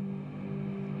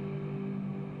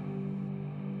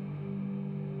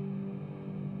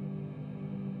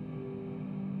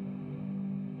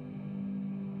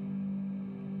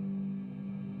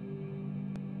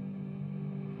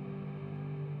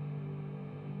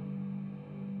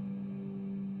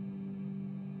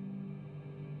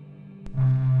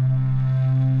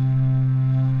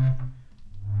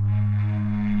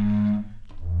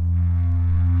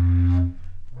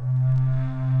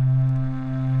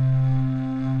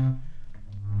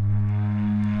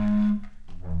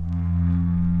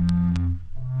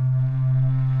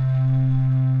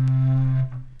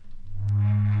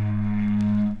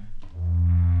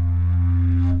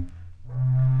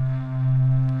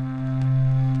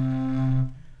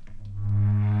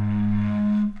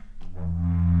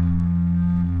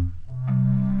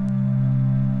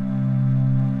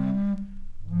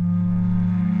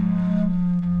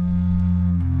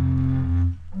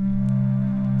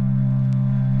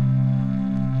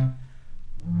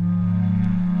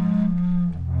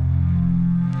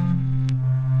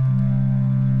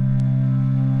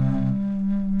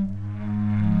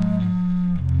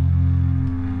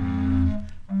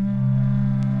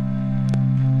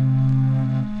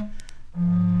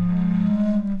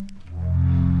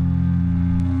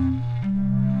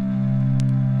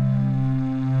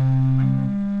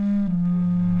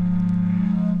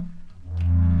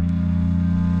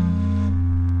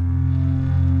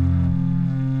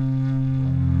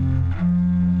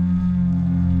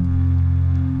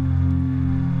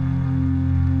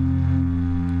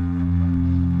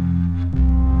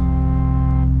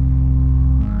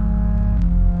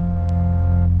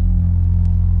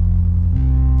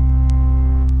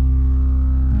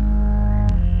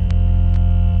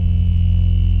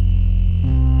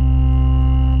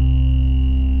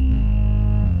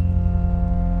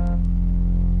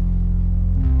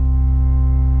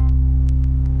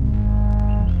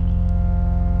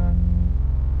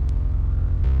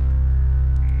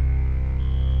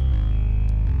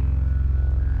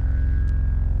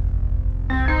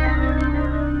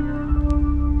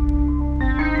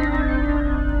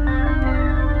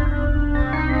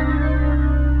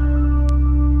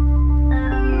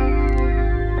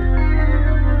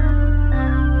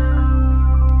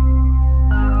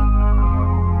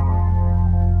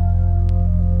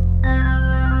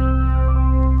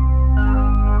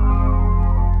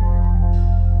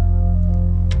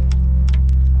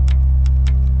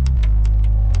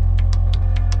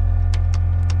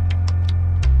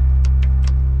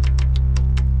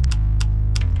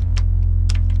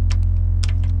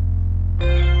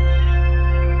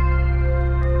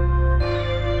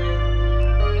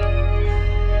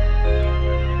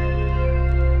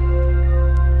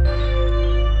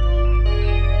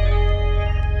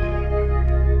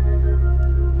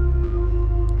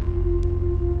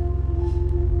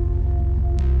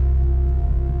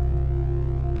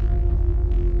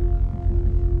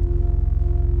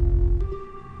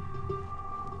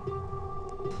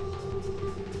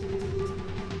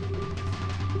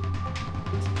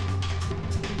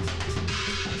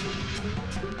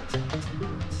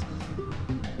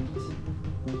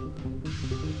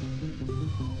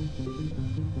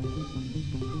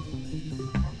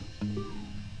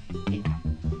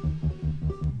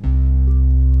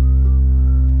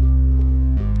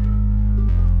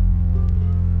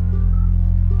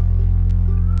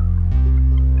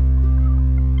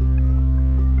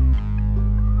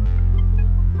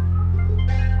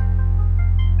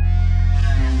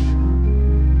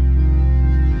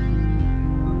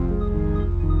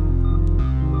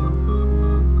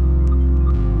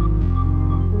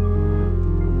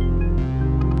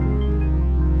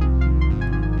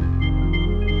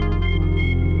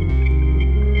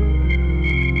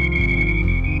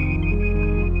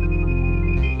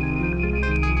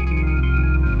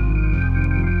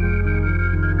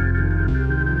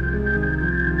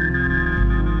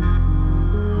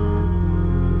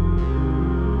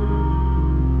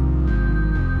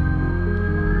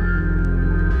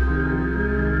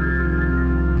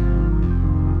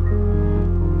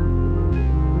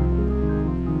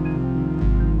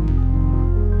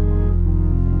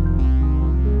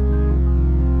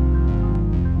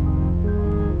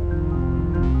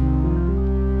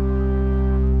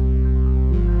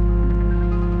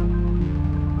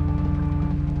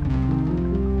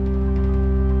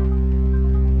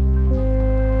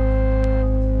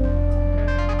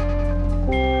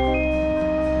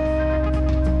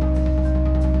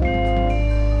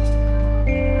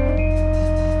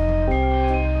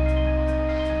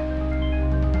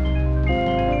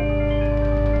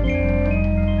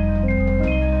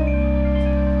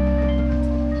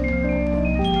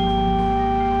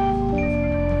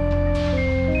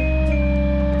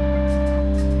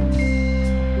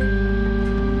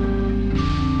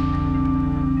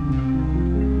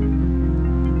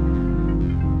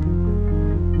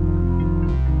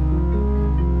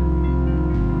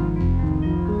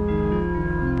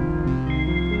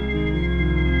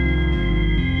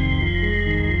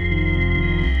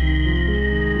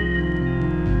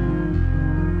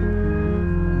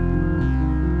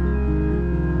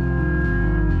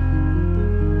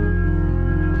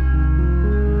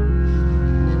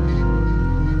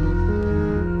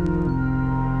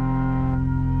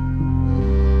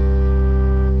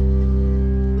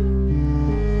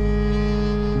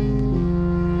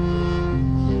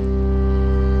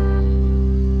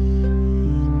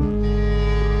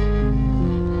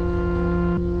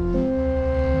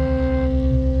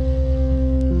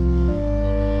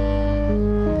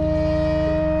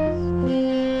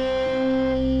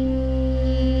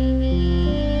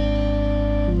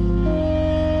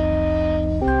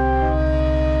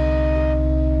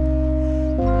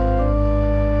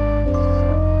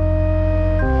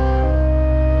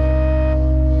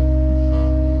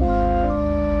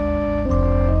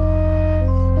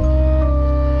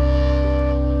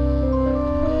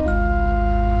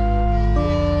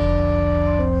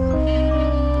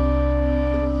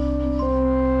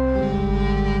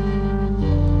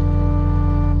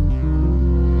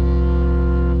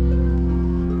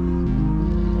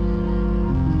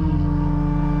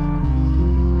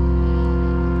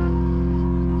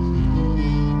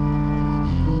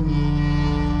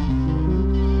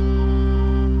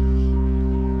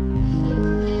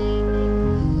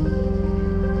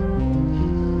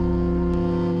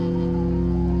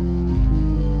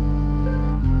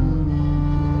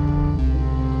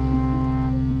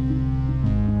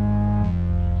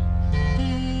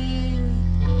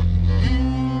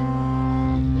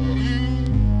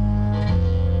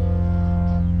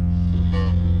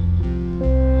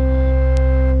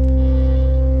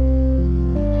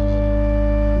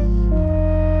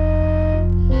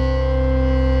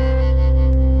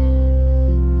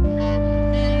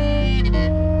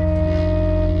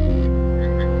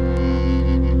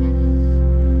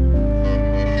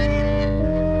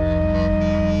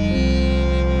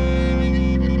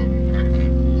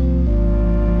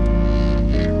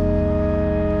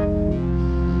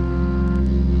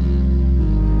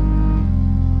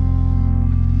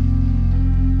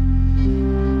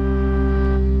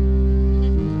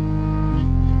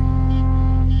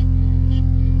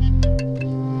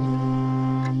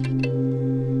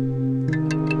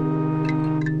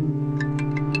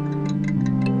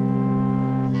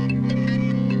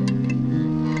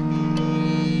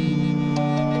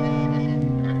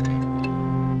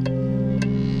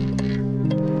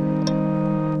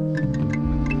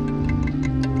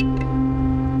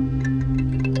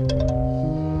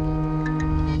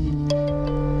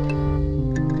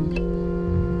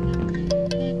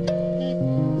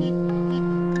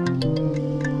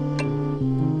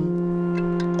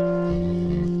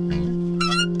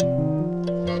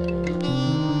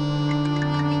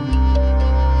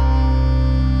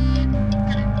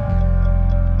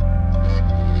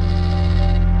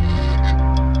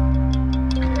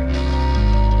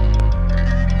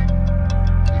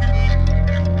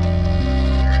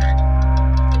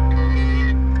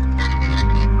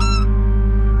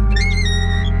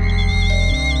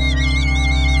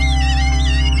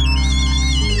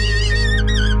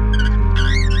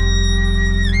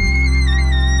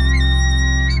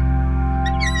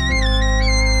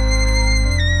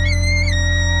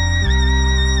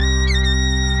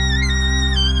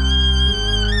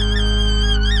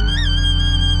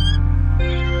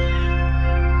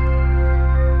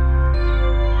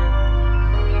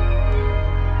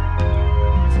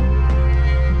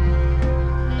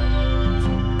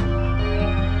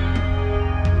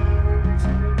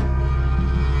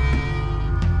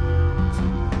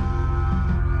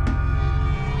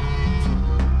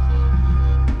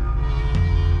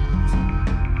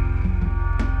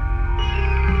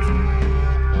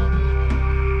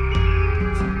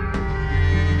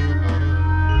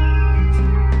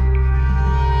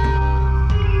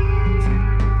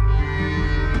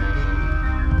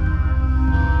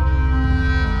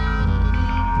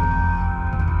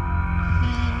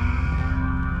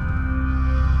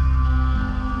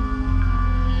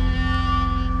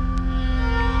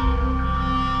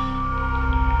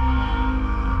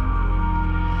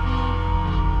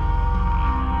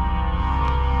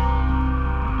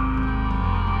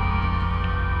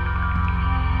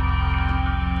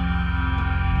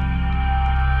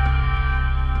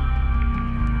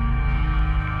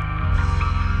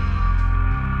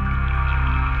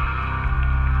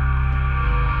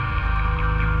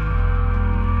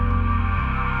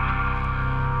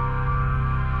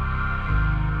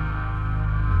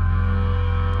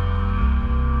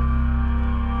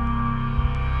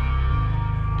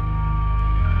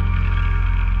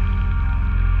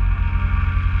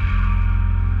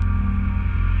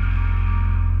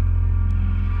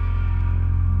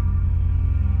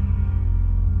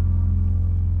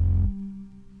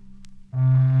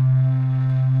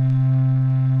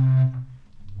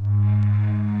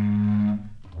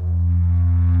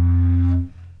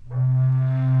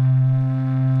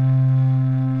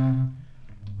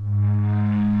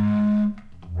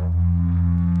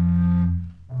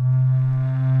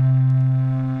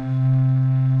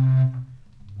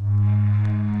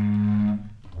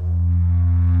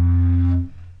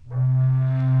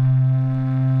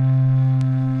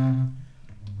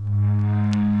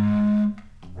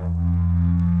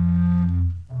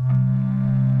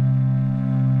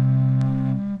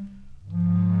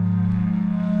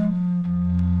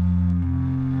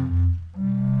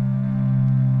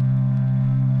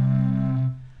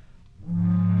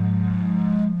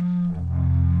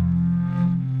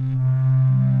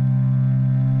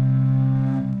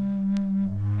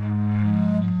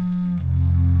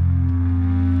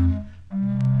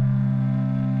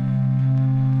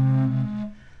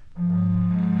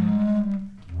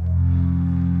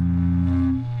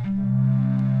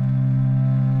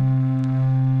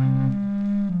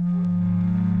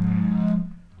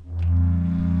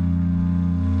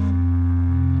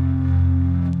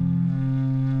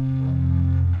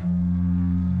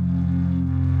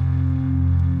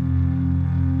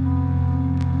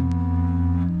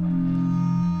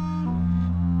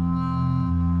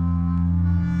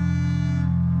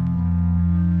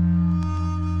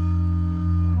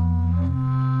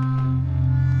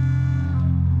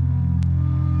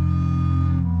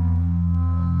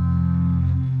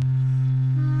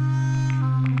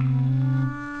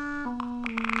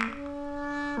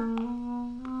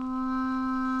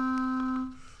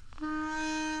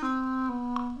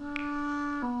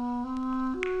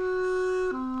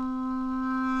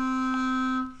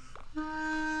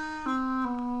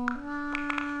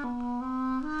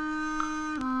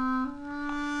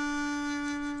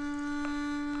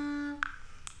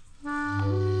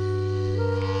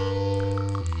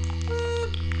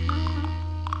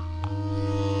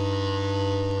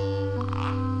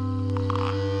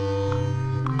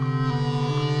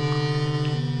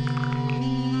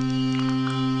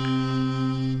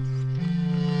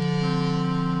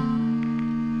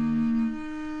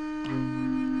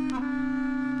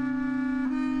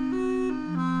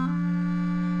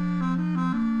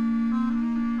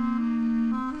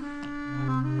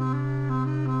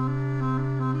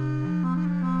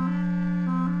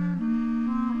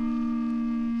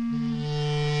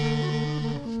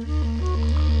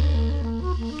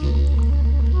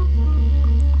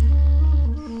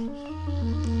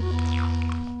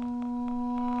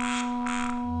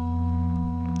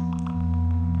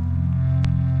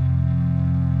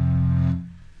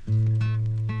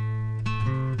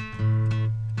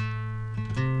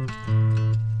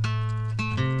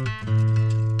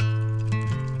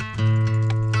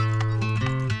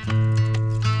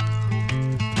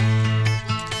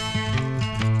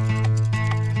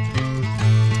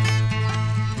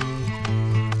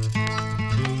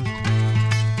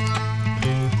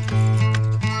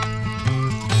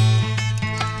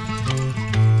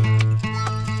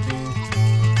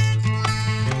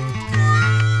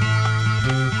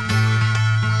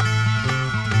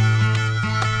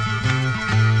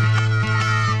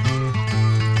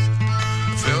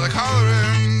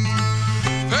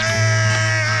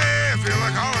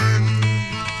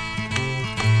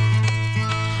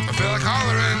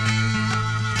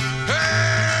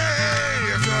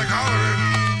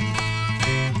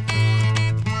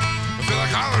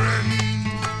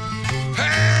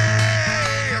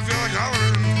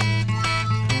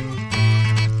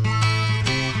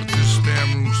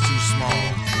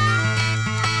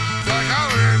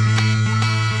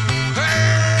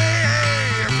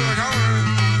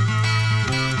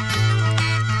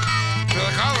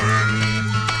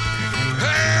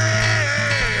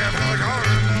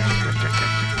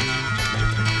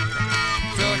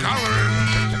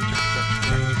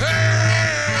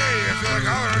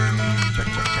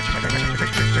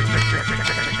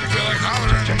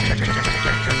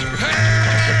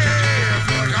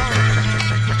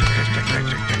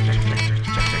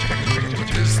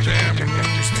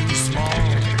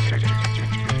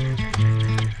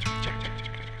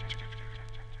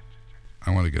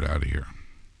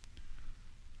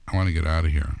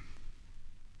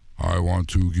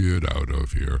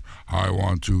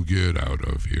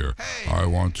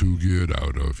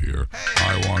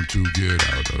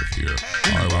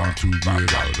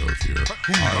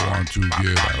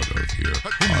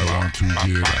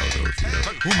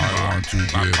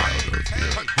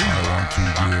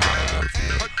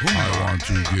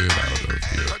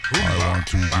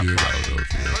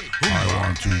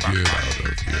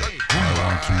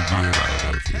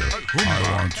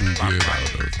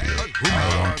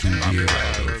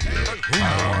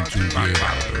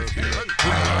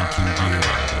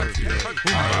 here.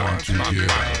 I want to get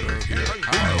out of here.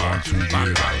 I want to get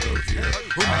out of here.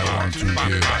 I want to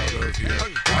get out of here.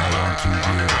 I want to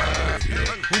get out of here.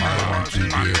 I want to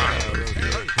get out of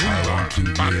here. I want to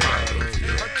get out of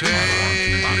here.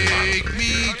 Take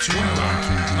me to a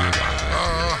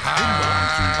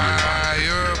higher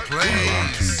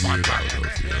place.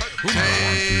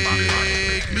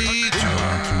 Take me to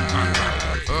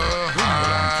a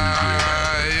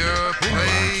higher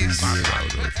place,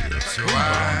 so I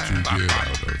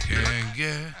can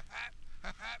get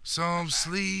some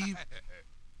sleep.